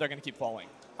on him or they're going to keep falling.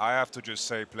 I have to just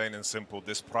say, plain and simple,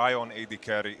 this pry on AD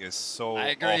carry is so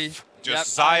off.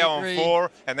 Just Yep, Xayah on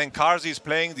 4, and then Carzzy is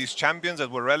playing these champions that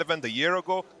were relevant a year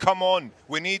ago. Come on,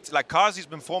 we need, like, Carzzy's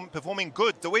been performing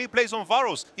good. The way he plays on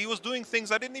Varus, he was doing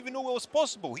things I didn't even know was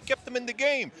possible. He kept them in the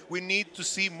game. We need to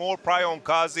see more pry on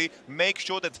Carzzy, make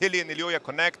sure that Hyilissang and Elyoya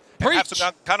connect, and have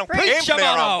some kind of gameplay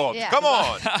around both. Yeah. Come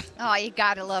on. Oh, you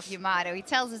gotta love Yamato. He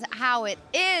tells us how it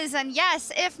is, and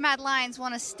yes, if Mad Lions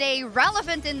want to stay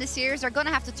relevant in the series, they're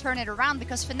gonna have to turn it around,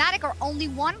 because Fnatic are only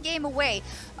 1 game away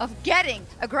of getting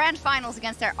a grand finals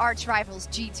against their arch rivals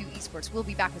G2 Esports. We'll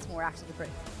be back with more after the break.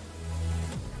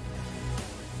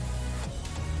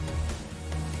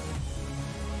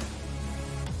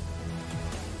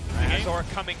 Razork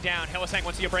coming down. Hyilissang,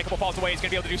 once the Unbreakable falls away, he's going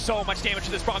to be able to do so much damage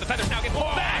to this Braum. The feathers now get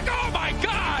pulled back. Oh my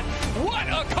god! What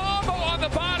a combo on the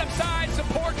bottom side.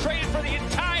 Support traded for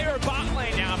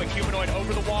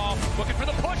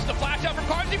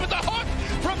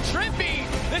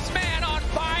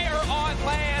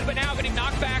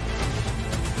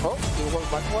he will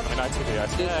back one. And I see the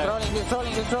ice.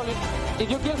 He's trolling. If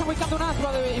you kill him, we can do nothing,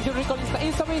 by the way. If you recall,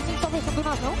 insta-base, and do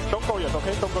nothing, no? Don't go yet,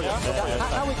 okay? Don't go yet.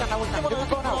 Now we can. You can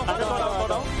go now. Go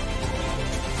now.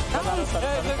 Nice.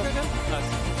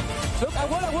 Look, I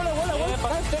will.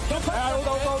 Guys,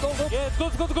 go. Yeah,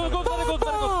 good. Very good.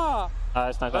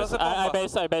 Nice.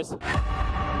 I base.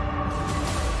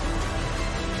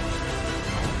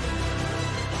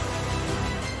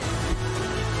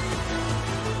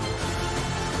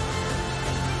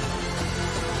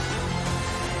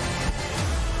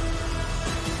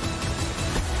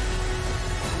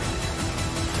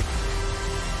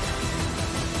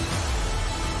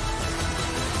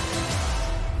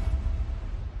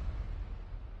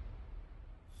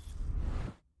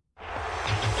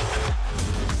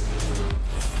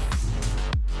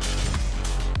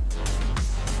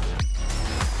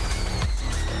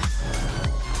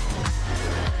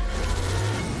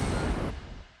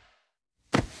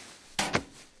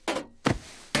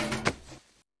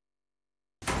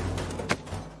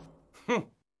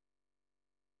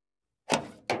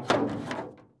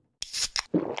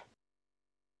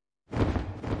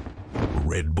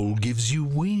 Red Bull gives you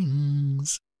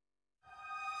wings.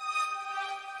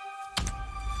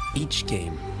 Each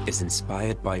game is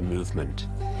inspired by movement.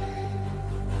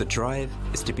 The drive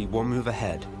is to be one move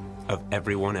ahead of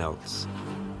everyone else.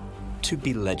 To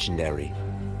be legendary.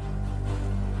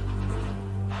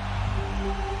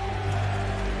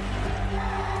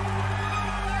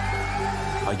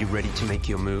 Are you ready to make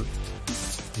your move?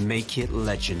 Make it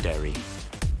legendary.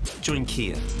 Join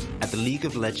Kia at the League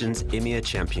of Legends EMEA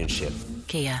Championship.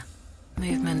 Kia,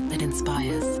 movement that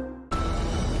inspires.